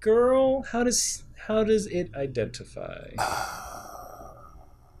girl? How does it identify?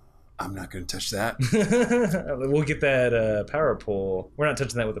 I'm not going to touch that. We'll get that power pole. We're not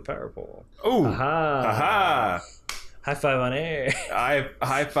touching that with the power pole. Oh, Aha! aha! High five on air.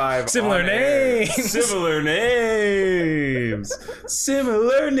 High five. Similar on air. names. Similar names.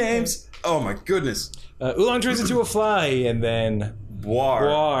 Similar names. Oh my goodness. Oolong turns into a fly, and then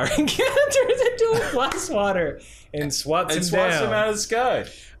Boar. turns into a fly swatter and swats him down. him out of the sky.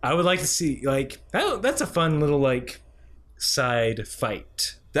 I would like to see that's a fun little side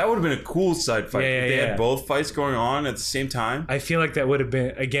fight. That would have been a cool side fight. If they had both fights going on at the same time. I feel like that would have been,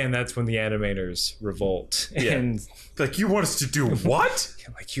 again, that's when the animators revolt. Yeah. And Like, you want us to do what?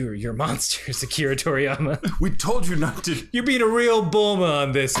 like, you're monsters, Akira Toriyama. We told you not to. You're being a real Bulma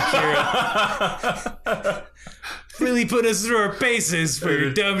on this, Akira. Really put us through our paces for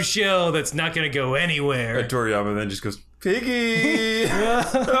your dumb show that's not going to go anywhere. And Toriyama then just goes, Piggy!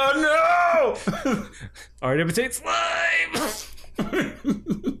 Oh no! Art imitate slime!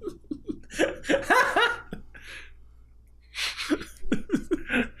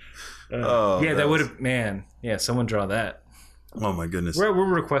 Oh, yeah, that would have, man. Yeah, someone draw that. Oh my goodness. We're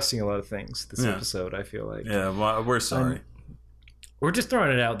requesting a lot of things this Yeah. episode, I feel like. Yeah, well, we're sorry. We're just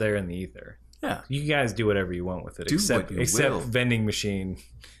throwing it out there in the ether. Yeah. You guys do whatever you want with it, Do except what you will. vending machine.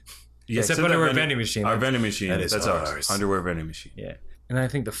 Yeah, except that underwear vending machine. Our vending machine. That is That's ours. ours. Underwear vending machine. Yeah. And I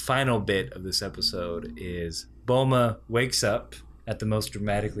think the final bit of this episode is Bulma wakes up at the most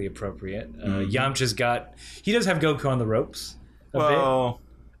dramatically appropriate. Yamcha's he does have Goku on the ropes.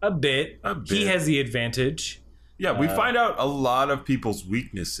 A bit. He has the advantage. Yeah, we find out a lot of people's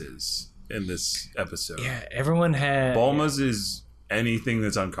weaknesses in this episode. Yeah, everyone had... Bulma's is anything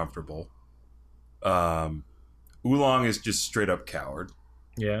that's uncomfortable. Oolong is just straight up coward.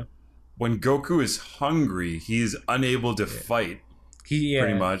 Yeah. When Goku is hungry, he's unable to fight,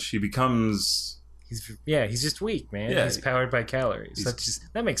 pretty much. He becomes... He's just weak, man. Yeah. He's powered by calories.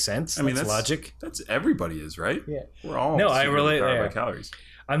 That makes sense. That's logic. That's everybody is, right? Yeah. We're all I relate powered there. by calories.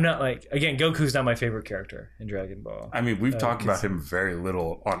 I'm not again, Goku's not my favorite character in Dragon Ball. I mean, we've talked about him very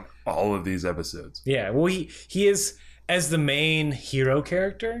little on all of these episodes. Yeah, well, he is, as the main hero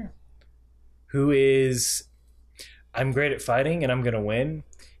character, who is, I'm great at fighting and I'm going to win.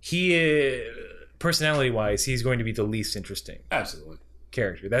 He, personality-wise, he's going to be the least interesting Absolutely.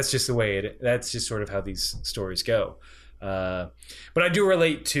 character. That's just the way that's just sort of how these stories go. But I do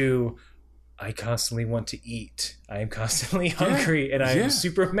relate to, I constantly want to eat. I am constantly hungry, and I am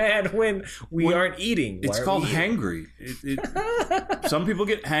super mad when we aren't eating. It's called hangry. Some people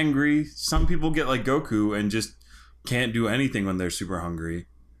get hangry. Some people get like Goku and just can't do anything when they're super hungry.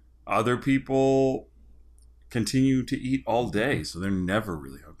 Other people continue to eat all day, so they're never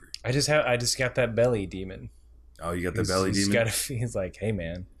really hungry. I just got that belly demon. Oh, you got the belly demon? He's like, hey,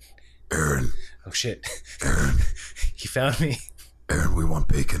 man. Aaron. Oh, shit. Aaron. He found me. Aaron, we want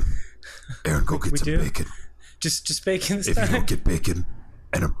bacon. Aaron, go get some bacon. Just bacon this time? If you don't get bacon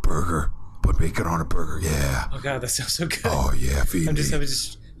and a burger, put bacon on a burger, yeah. Oh, God, that sounds so good. Oh, yeah, feed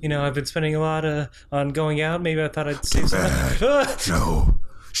me. I've been spending a lot on going out. Maybe I thought I'd save some. No.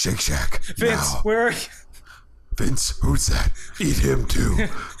 Shake Shack. Vince, where are you? Vince, who's that? Eat him, too.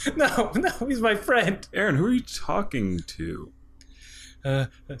 No, he's my friend. Aaron, who are you talking to?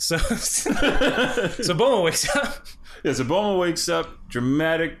 So Bulma wakes up. Yeah, so Bulma wakes up,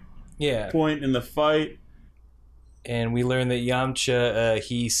 dramatic point in the fight. And we learn that Yamcha,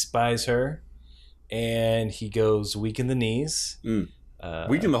 he spies her, and he goes weak in the knees.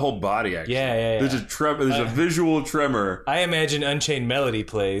 Weak in the whole body, actually. Yeah. There's a tremor. There's a visual tremor. I imagine Unchained Melody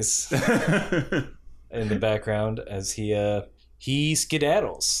plays in the background as he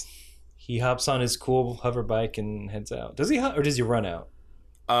skedaddles. He hops on his cool hover bike and heads out. Does he or does he run out?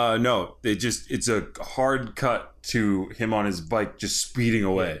 No. It's a hard cut to him on his bike just speeding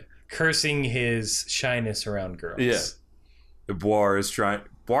away. Yeah. Cursing his shyness around girls. Yeah. Boar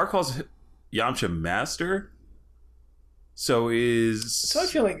calls Yamcha master. So I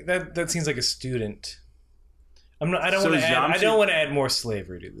feel like that seems like a student. I don't want to add more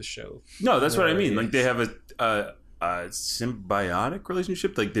slavery to the show. No, that's what I mean. Like they have a symbiotic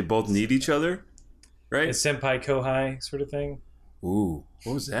relationship. Like they both need each other, right? A senpai kohai sort of thing. Ooh,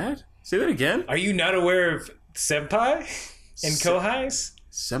 what was that? Say that again. Are you not aware of senpai and kohais?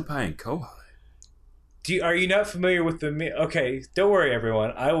 Senpai and kohai. Are you not familiar with the? Okay, don't worry,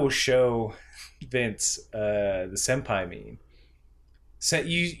 everyone. I will show Vince the senpai meme. So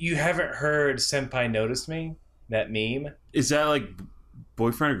you haven't heard senpai noticed me? That meme? Is that like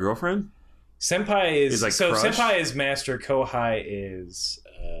boyfriend or girlfriend? Senpai is like so. Crush? Senpai is master. Kohai is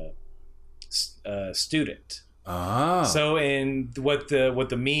student. Ah. So in what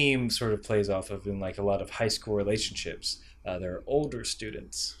the meme sort of plays off of in like a lot of high school relationships, there are older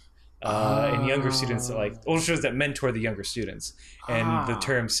students and younger students that older students that mentor the younger students, and the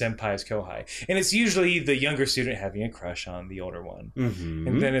term senpai is kohai, and it's usually the younger student having a crush on the older one,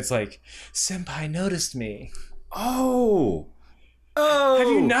 and then it's like senpai noticed me. Oh, have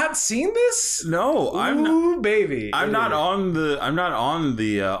you not seen this? No, I'm not, baby. I'm not on the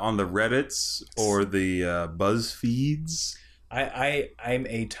Reddits or the Buzz feeds. I'm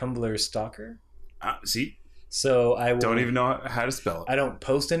a Tumblr stalker. See, so I don't even know how to spell it. I don't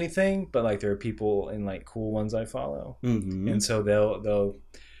post anything, but like there are people in like cool ones I follow, and so they'll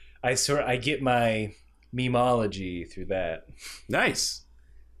I get my memology through that. Nice.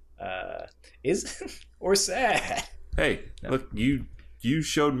 Is or sad. Hey, no. Look, you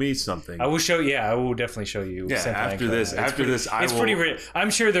showed me something. I will show. Yeah, I will definitely show you. Yeah, after this, it's pretty.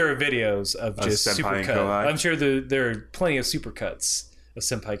 I'm sure there are videos of just super cut. I'm sure there are plenty of super cuts of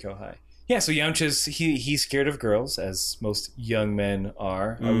senpai kohai. Yeah, so Yamcha's he's scared of girls, as most young men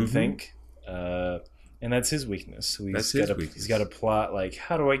are, I would think, and that's his weakness. So he's got to plot like,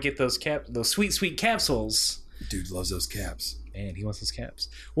 how do I get those sweet capsules? Dude loves those caps. Man, he wants those caps.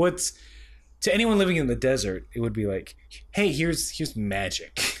 To anyone living in the desert, it would be like, hey, here's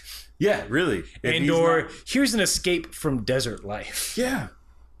magic. Yeah, really. Here's an escape from desert life. Yeah.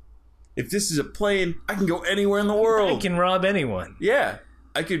 If this is a plane, I can go anywhere in the world. I can rob anyone. Yeah.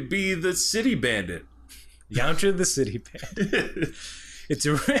 I could be the city bandit. Yamcha the city bandit. It's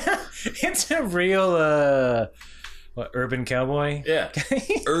a real urban cowboy? Yeah.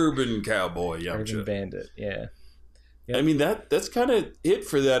 Urban cowboy, Yamcha. Urban bandit, yeah. Yep. I mean that's kind of it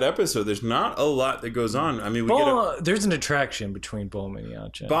for that episode. There's not a lot that goes on. I mean, there's an attraction between Bulma and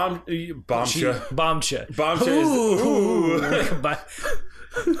Yamcha. Bombcha.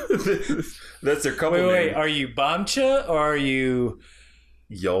 That's their couple. Wait. Are you Bombcha or are you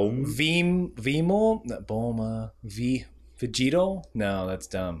Yom? Vimel? No, Bulma. Vegito? No, that's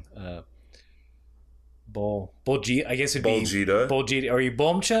dumb. Bolgita. I guess it'd be Bolgita. Are you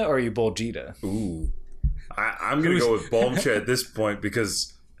Bulmcha or are you Bolgita? Ooh. I'm going to go with Bulmcha at this point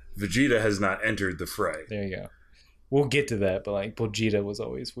because Vegeta has not entered the fray. There you go. We'll get to that, but like Bolgita was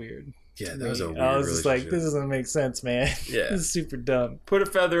always weird. Yeah, that was a weird I was just like, relationship. this doesn't make sense, man. Yeah. This is super dumb. Put a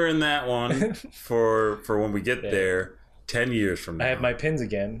feather in that one for when we get there 10 years from now. I have my pins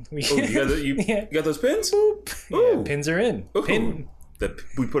again. Oh, you got those pins? Boop. Yeah, Ooh. pins are in. Ooh. Pin.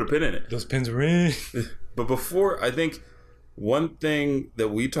 We put a pin in it. Those pins are in. But before, I think one thing that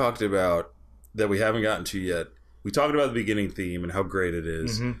we talked about that we haven't gotten to yet, we talked about the beginning theme and how great it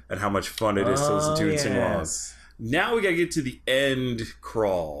is and how much fun it is to listen to and sing along. Now we got to get to the end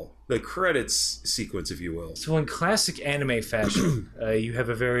crawl, the credits sequence, if you will. So in classic anime fashion, you have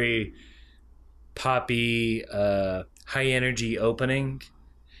a very poppy, high energy opening.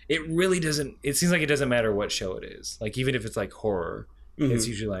 It really doesn't. It seems like it doesn't matter what show it is. Like even if it's like horror, it's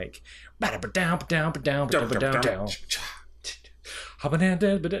usually like. I'm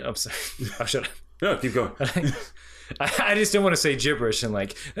sorry. Oh, shut up. No, keep going. I just don't want to say gibberish and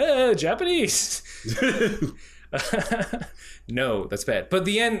like Japanese. No, that's bad. But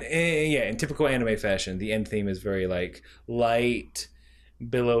the end, in typical anime fashion, the end theme is very like light,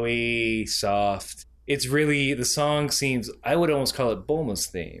 billowy, soft. It's really, the song seems, I would almost call it Bulma's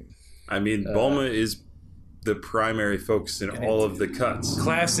theme. I mean, Bulma is the primary focus in all of the cuts.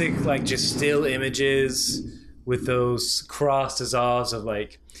 Classic, like just still images with those cross dissolves of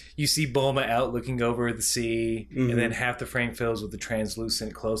like, you see Bulma out looking over the sea, and then half the frame fills with the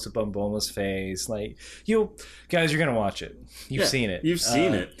translucent close up on Bulma's face. Like, guys, you're gonna watch it. You've seen it. You've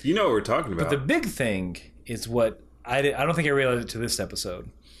seen it. You know what we're talking about. But the big thing is what I don't think I realized it to this episode.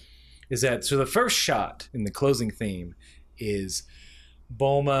 Is that so? The first shot in the closing theme is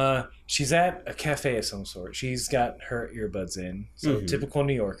Bulma. She's at a cafe of some sort. She's got her earbuds in, so typical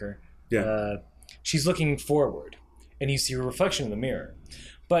New Yorker. Yeah. She's looking forward, and you see her reflection in the mirror.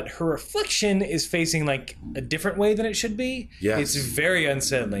 But her reflection is facing like a different way than it should be. Yes. It's very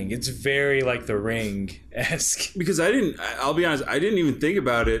unsettling. It's very like The Ring-esque. Because I'll be honest, I didn't even think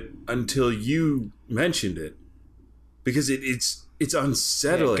about it until you mentioned it. Because it's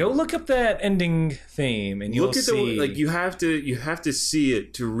unsettling. Yeah, go look up that ending theme and you'll see. You have to see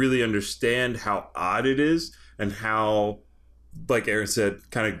it to really understand how odd it is and how, like Aaron said,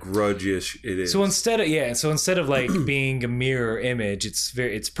 kind of grudge-ish it is. So instead of like being a mirror image,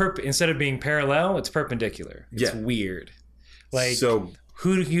 instead of being parallel, it's perpendicular. It's weird. Like, so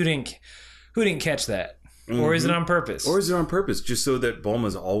who didn't catch that? Or is it on purpose? Or is it on purpose, just so that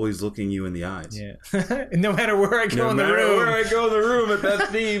Bulma's always looking you in the eyes? Yeah. No matter where I go in the room. No matter where I go in the room at that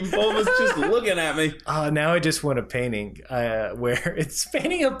theme, Bulma's just looking at me. Now I just want a painting where it's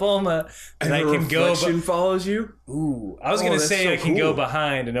painting a Bulma and I can go. Reflection follows you. Ooh, I was gonna say so I can go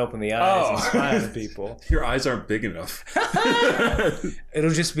behind and open the eyes and smile at people. Your eyes aren't big enough.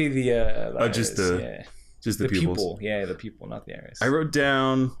 It'll just be the just the pupils. Pupil. Yeah, the pupil, not the iris. I wrote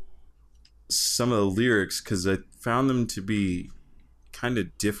down some of the lyrics because I found them to be kind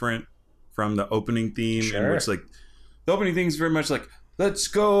of different from the opening theme, in which like the opening theme is very much like, let's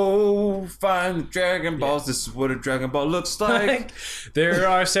go find the Dragon Balls. This is what a Dragon Ball looks like. There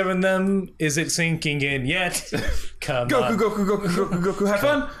are 7 of them. Is it sinking in yet? Come on. Goku, have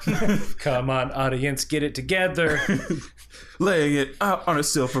fun. Come on, audience, get it together. Laying it out on a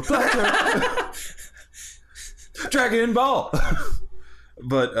silver platter. Dragon Ball.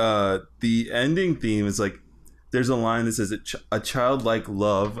 But the ending theme is like, there's a line that says a childlike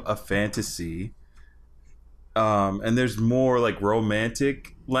love, a fantasy. And there's more like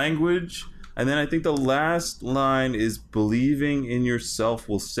romantic language. And then I think the last line is believing in yourself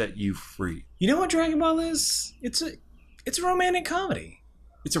will set you free. You know what Dragon Ball is? It's a romantic comedy.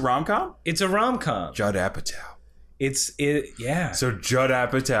 It's a rom-com? It's a rom-com. Judd Apatow. Yeah. So Judd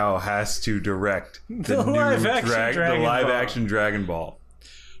Apatow has to direct the live action Dragon Ball.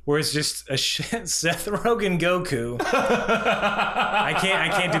 Where it's just a Seth Rogen Goku. I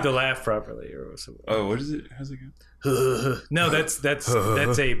can't do the laugh properly. Oh, what is it? How's it go? No, that's a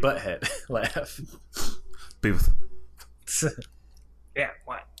butthead laugh. Yeah,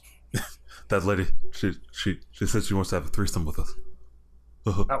 what? That lady, she said she wants to have a threesome with us.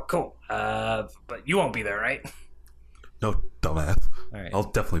 Oh, cool. But you won't be there, right? No, dumbass. All right.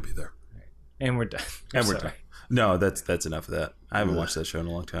 I'll definitely be there. All right. And we're done. We're done. No, that's enough of that. I haven't watched that show in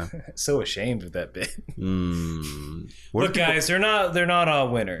a long time. So ashamed of that bit. Look, guys, they're not all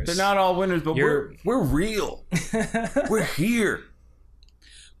winners. They're not all winners, but we're real. We're here.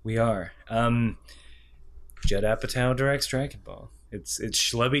 We are. Judd Apatow directs Dragon Ball. It's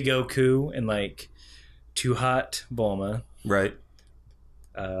schlubby Goku and like too hot Bulma. Right.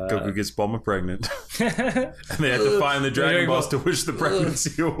 Goku gets Bulma pregnant. And they had to find the Dragon Balls to wish the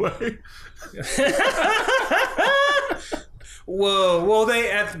pregnancy away. Whoa! Well,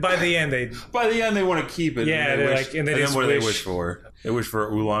 by the end they want to keep it. Yeah, and they're wish, like, and they then just what do they wish- wish for? They wish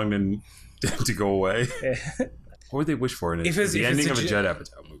for Oolong to go away. What would they wish for in it? If it's- The if it's ending a of a Ju- Judd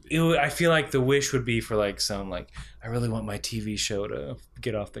Apatow movie. I feel like the wish would be for like some like I really want my TV show to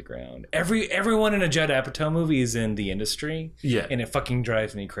get off the ground. Everyone in a Judd Apatow movie is in the industry, Yeah. and it fucking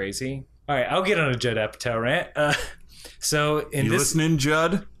drives me crazy. All right, I'll get on a Judd Apatow rant. So in You this, listening,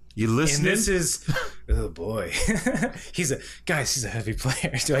 Judd? You and listening? this is oh boy, he's a heavy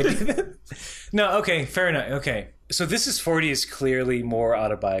player. Do I do that? No, okay, fair enough. Okay, so this is 40 is clearly more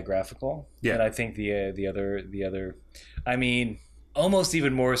autobiographical. Yeah. And I think the other, I mean, almost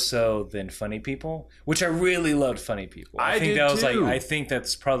even more so than Funny People, which I really loved. Funny People. I think did that was too. like I think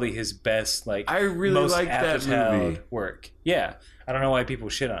that's probably his best like I really most liked that Apatow movie. work. Yeah, I don't know why people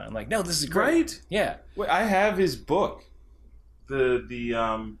shit on it. I'm like, no, this is great. Right? Yeah. Wait, I have his book.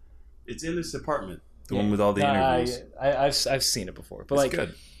 It's in this apartment. The one with all the interviews. I've seen it before, but It's like,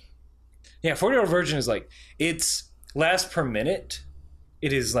 good. yeah, 40-Year-Old Virgin is like it's last per minute.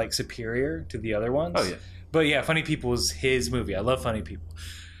 It is like superior to the other ones. Oh yeah. But yeah, Funny People is his movie. I love Funny People.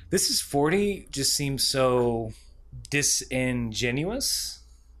 This is 40 just seems so disingenuous.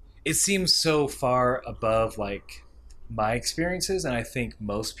 It seems so far above like my experiences and I think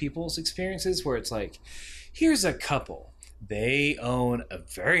most people's experiences where it's like, here's a couple. They own a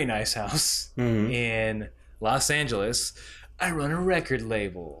very nice house Mhm. in Los Angeles. I run a record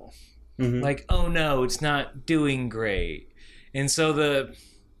label. Mhm. Like, oh no, it's not doing great. And so the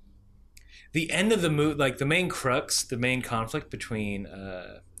end of the movie, like the main crux, the main conflict between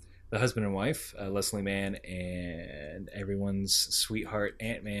the husband and wife, Leslie Mann and everyone's sweetheart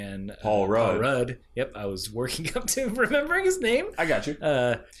Ant-Man, Paul Rudd. Paul Rudd. Yep, I was working up to remembering his name. I got you.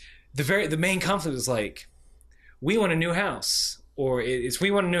 The main conflict is like, we want a new house, or it's we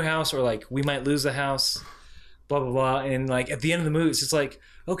want a new house, or like we might lose the house, blah blah blah. And like at the end of the movie, it's just like,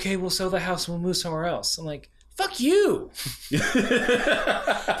 okay, we'll sell the house and we'll move somewhere else. I'm like, fuck you.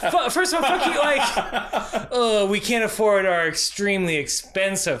 First of all, fuck you. Like, oh, we can't afford our extremely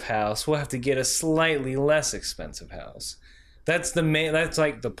expensive house. We'll have to get a slightly less expensive house. That's That's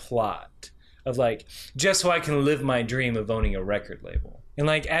like the plot of like just so I can live my dream of owning a record label. And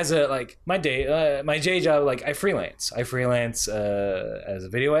like as a like my day job, like I freelance as a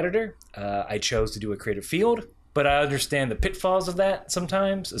video editor. I chose to do a creative field, but I understand the pitfalls of that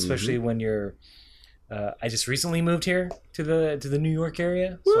sometimes, especially when you're. I just recently moved here to the New York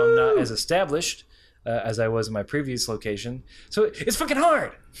area, so I'm not as established as I was in my previous location. So it's fucking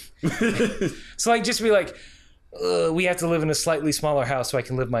hard. So like just be like, we have to live in a slightly smaller house so I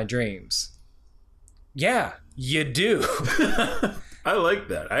can live my dreams. Yeah, you do. I like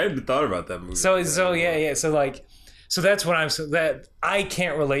that. I hadn't thought about that movie. So yeah. So that's what that I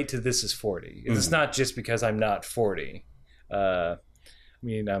can't relate to. This is 40. It's not just because I'm not 40. I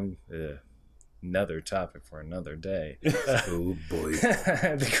mean, I'm another topic for another day. Oh boy.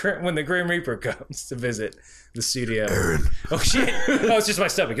 When the Grim Reaper comes to visit the studio. Aaron. Oh shit! Oh, it's just my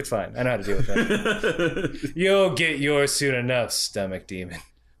stomach. It's fine. I know how to deal with that. You'll get yours soon enough, stomach demon.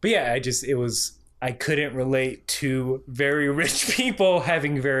 But yeah, I couldn't relate to very rich people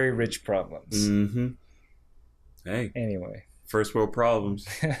having very rich problems. Mm-hmm. Hey, Anyway, first world problems.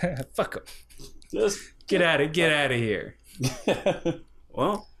 fuck them. Just Get out of here.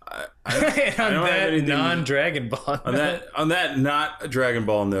 well, I On don't have that anything- non-Dragon Ball. on that not a Dragon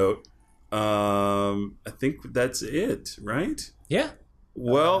Ball note. I think that's it, right? Yeah.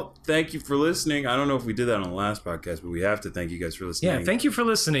 Well, thank you for listening. I don't know if we did that on the last podcast, but we have to thank you guys for listening. Yeah, thank you for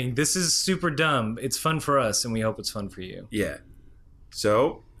listening. This is super dumb. It's fun for us, and we hope it's fun for you. Yeah.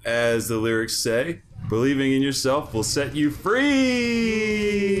 So, as the lyrics say, believing in yourself will set you free.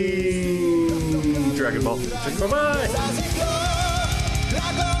 Dragon Ball. Bye-bye.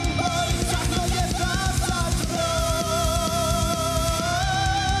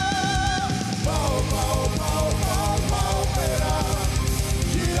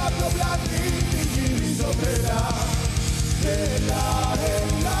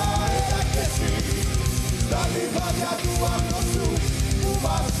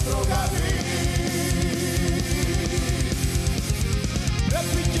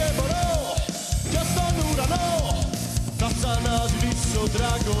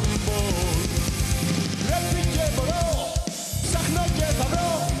 Dragon Ball Repite bolo Sachnojte Pavro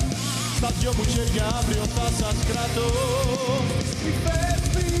Stadio bucieria Brio pasas krato I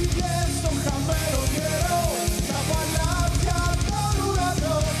Pepi jest tą hamerogierą Kapalacja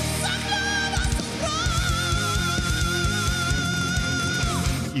Torurado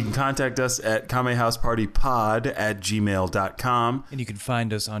You can contact us at kamehousepartypod@gmail.com. And you can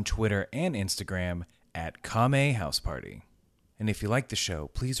find us on Twitter and Instagram at Kame House Party. And if you like the show,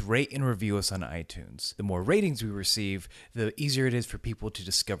 please rate and review us on iTunes. The more ratings we receive, the easier it is for people to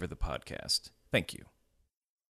discover the podcast. Thank you.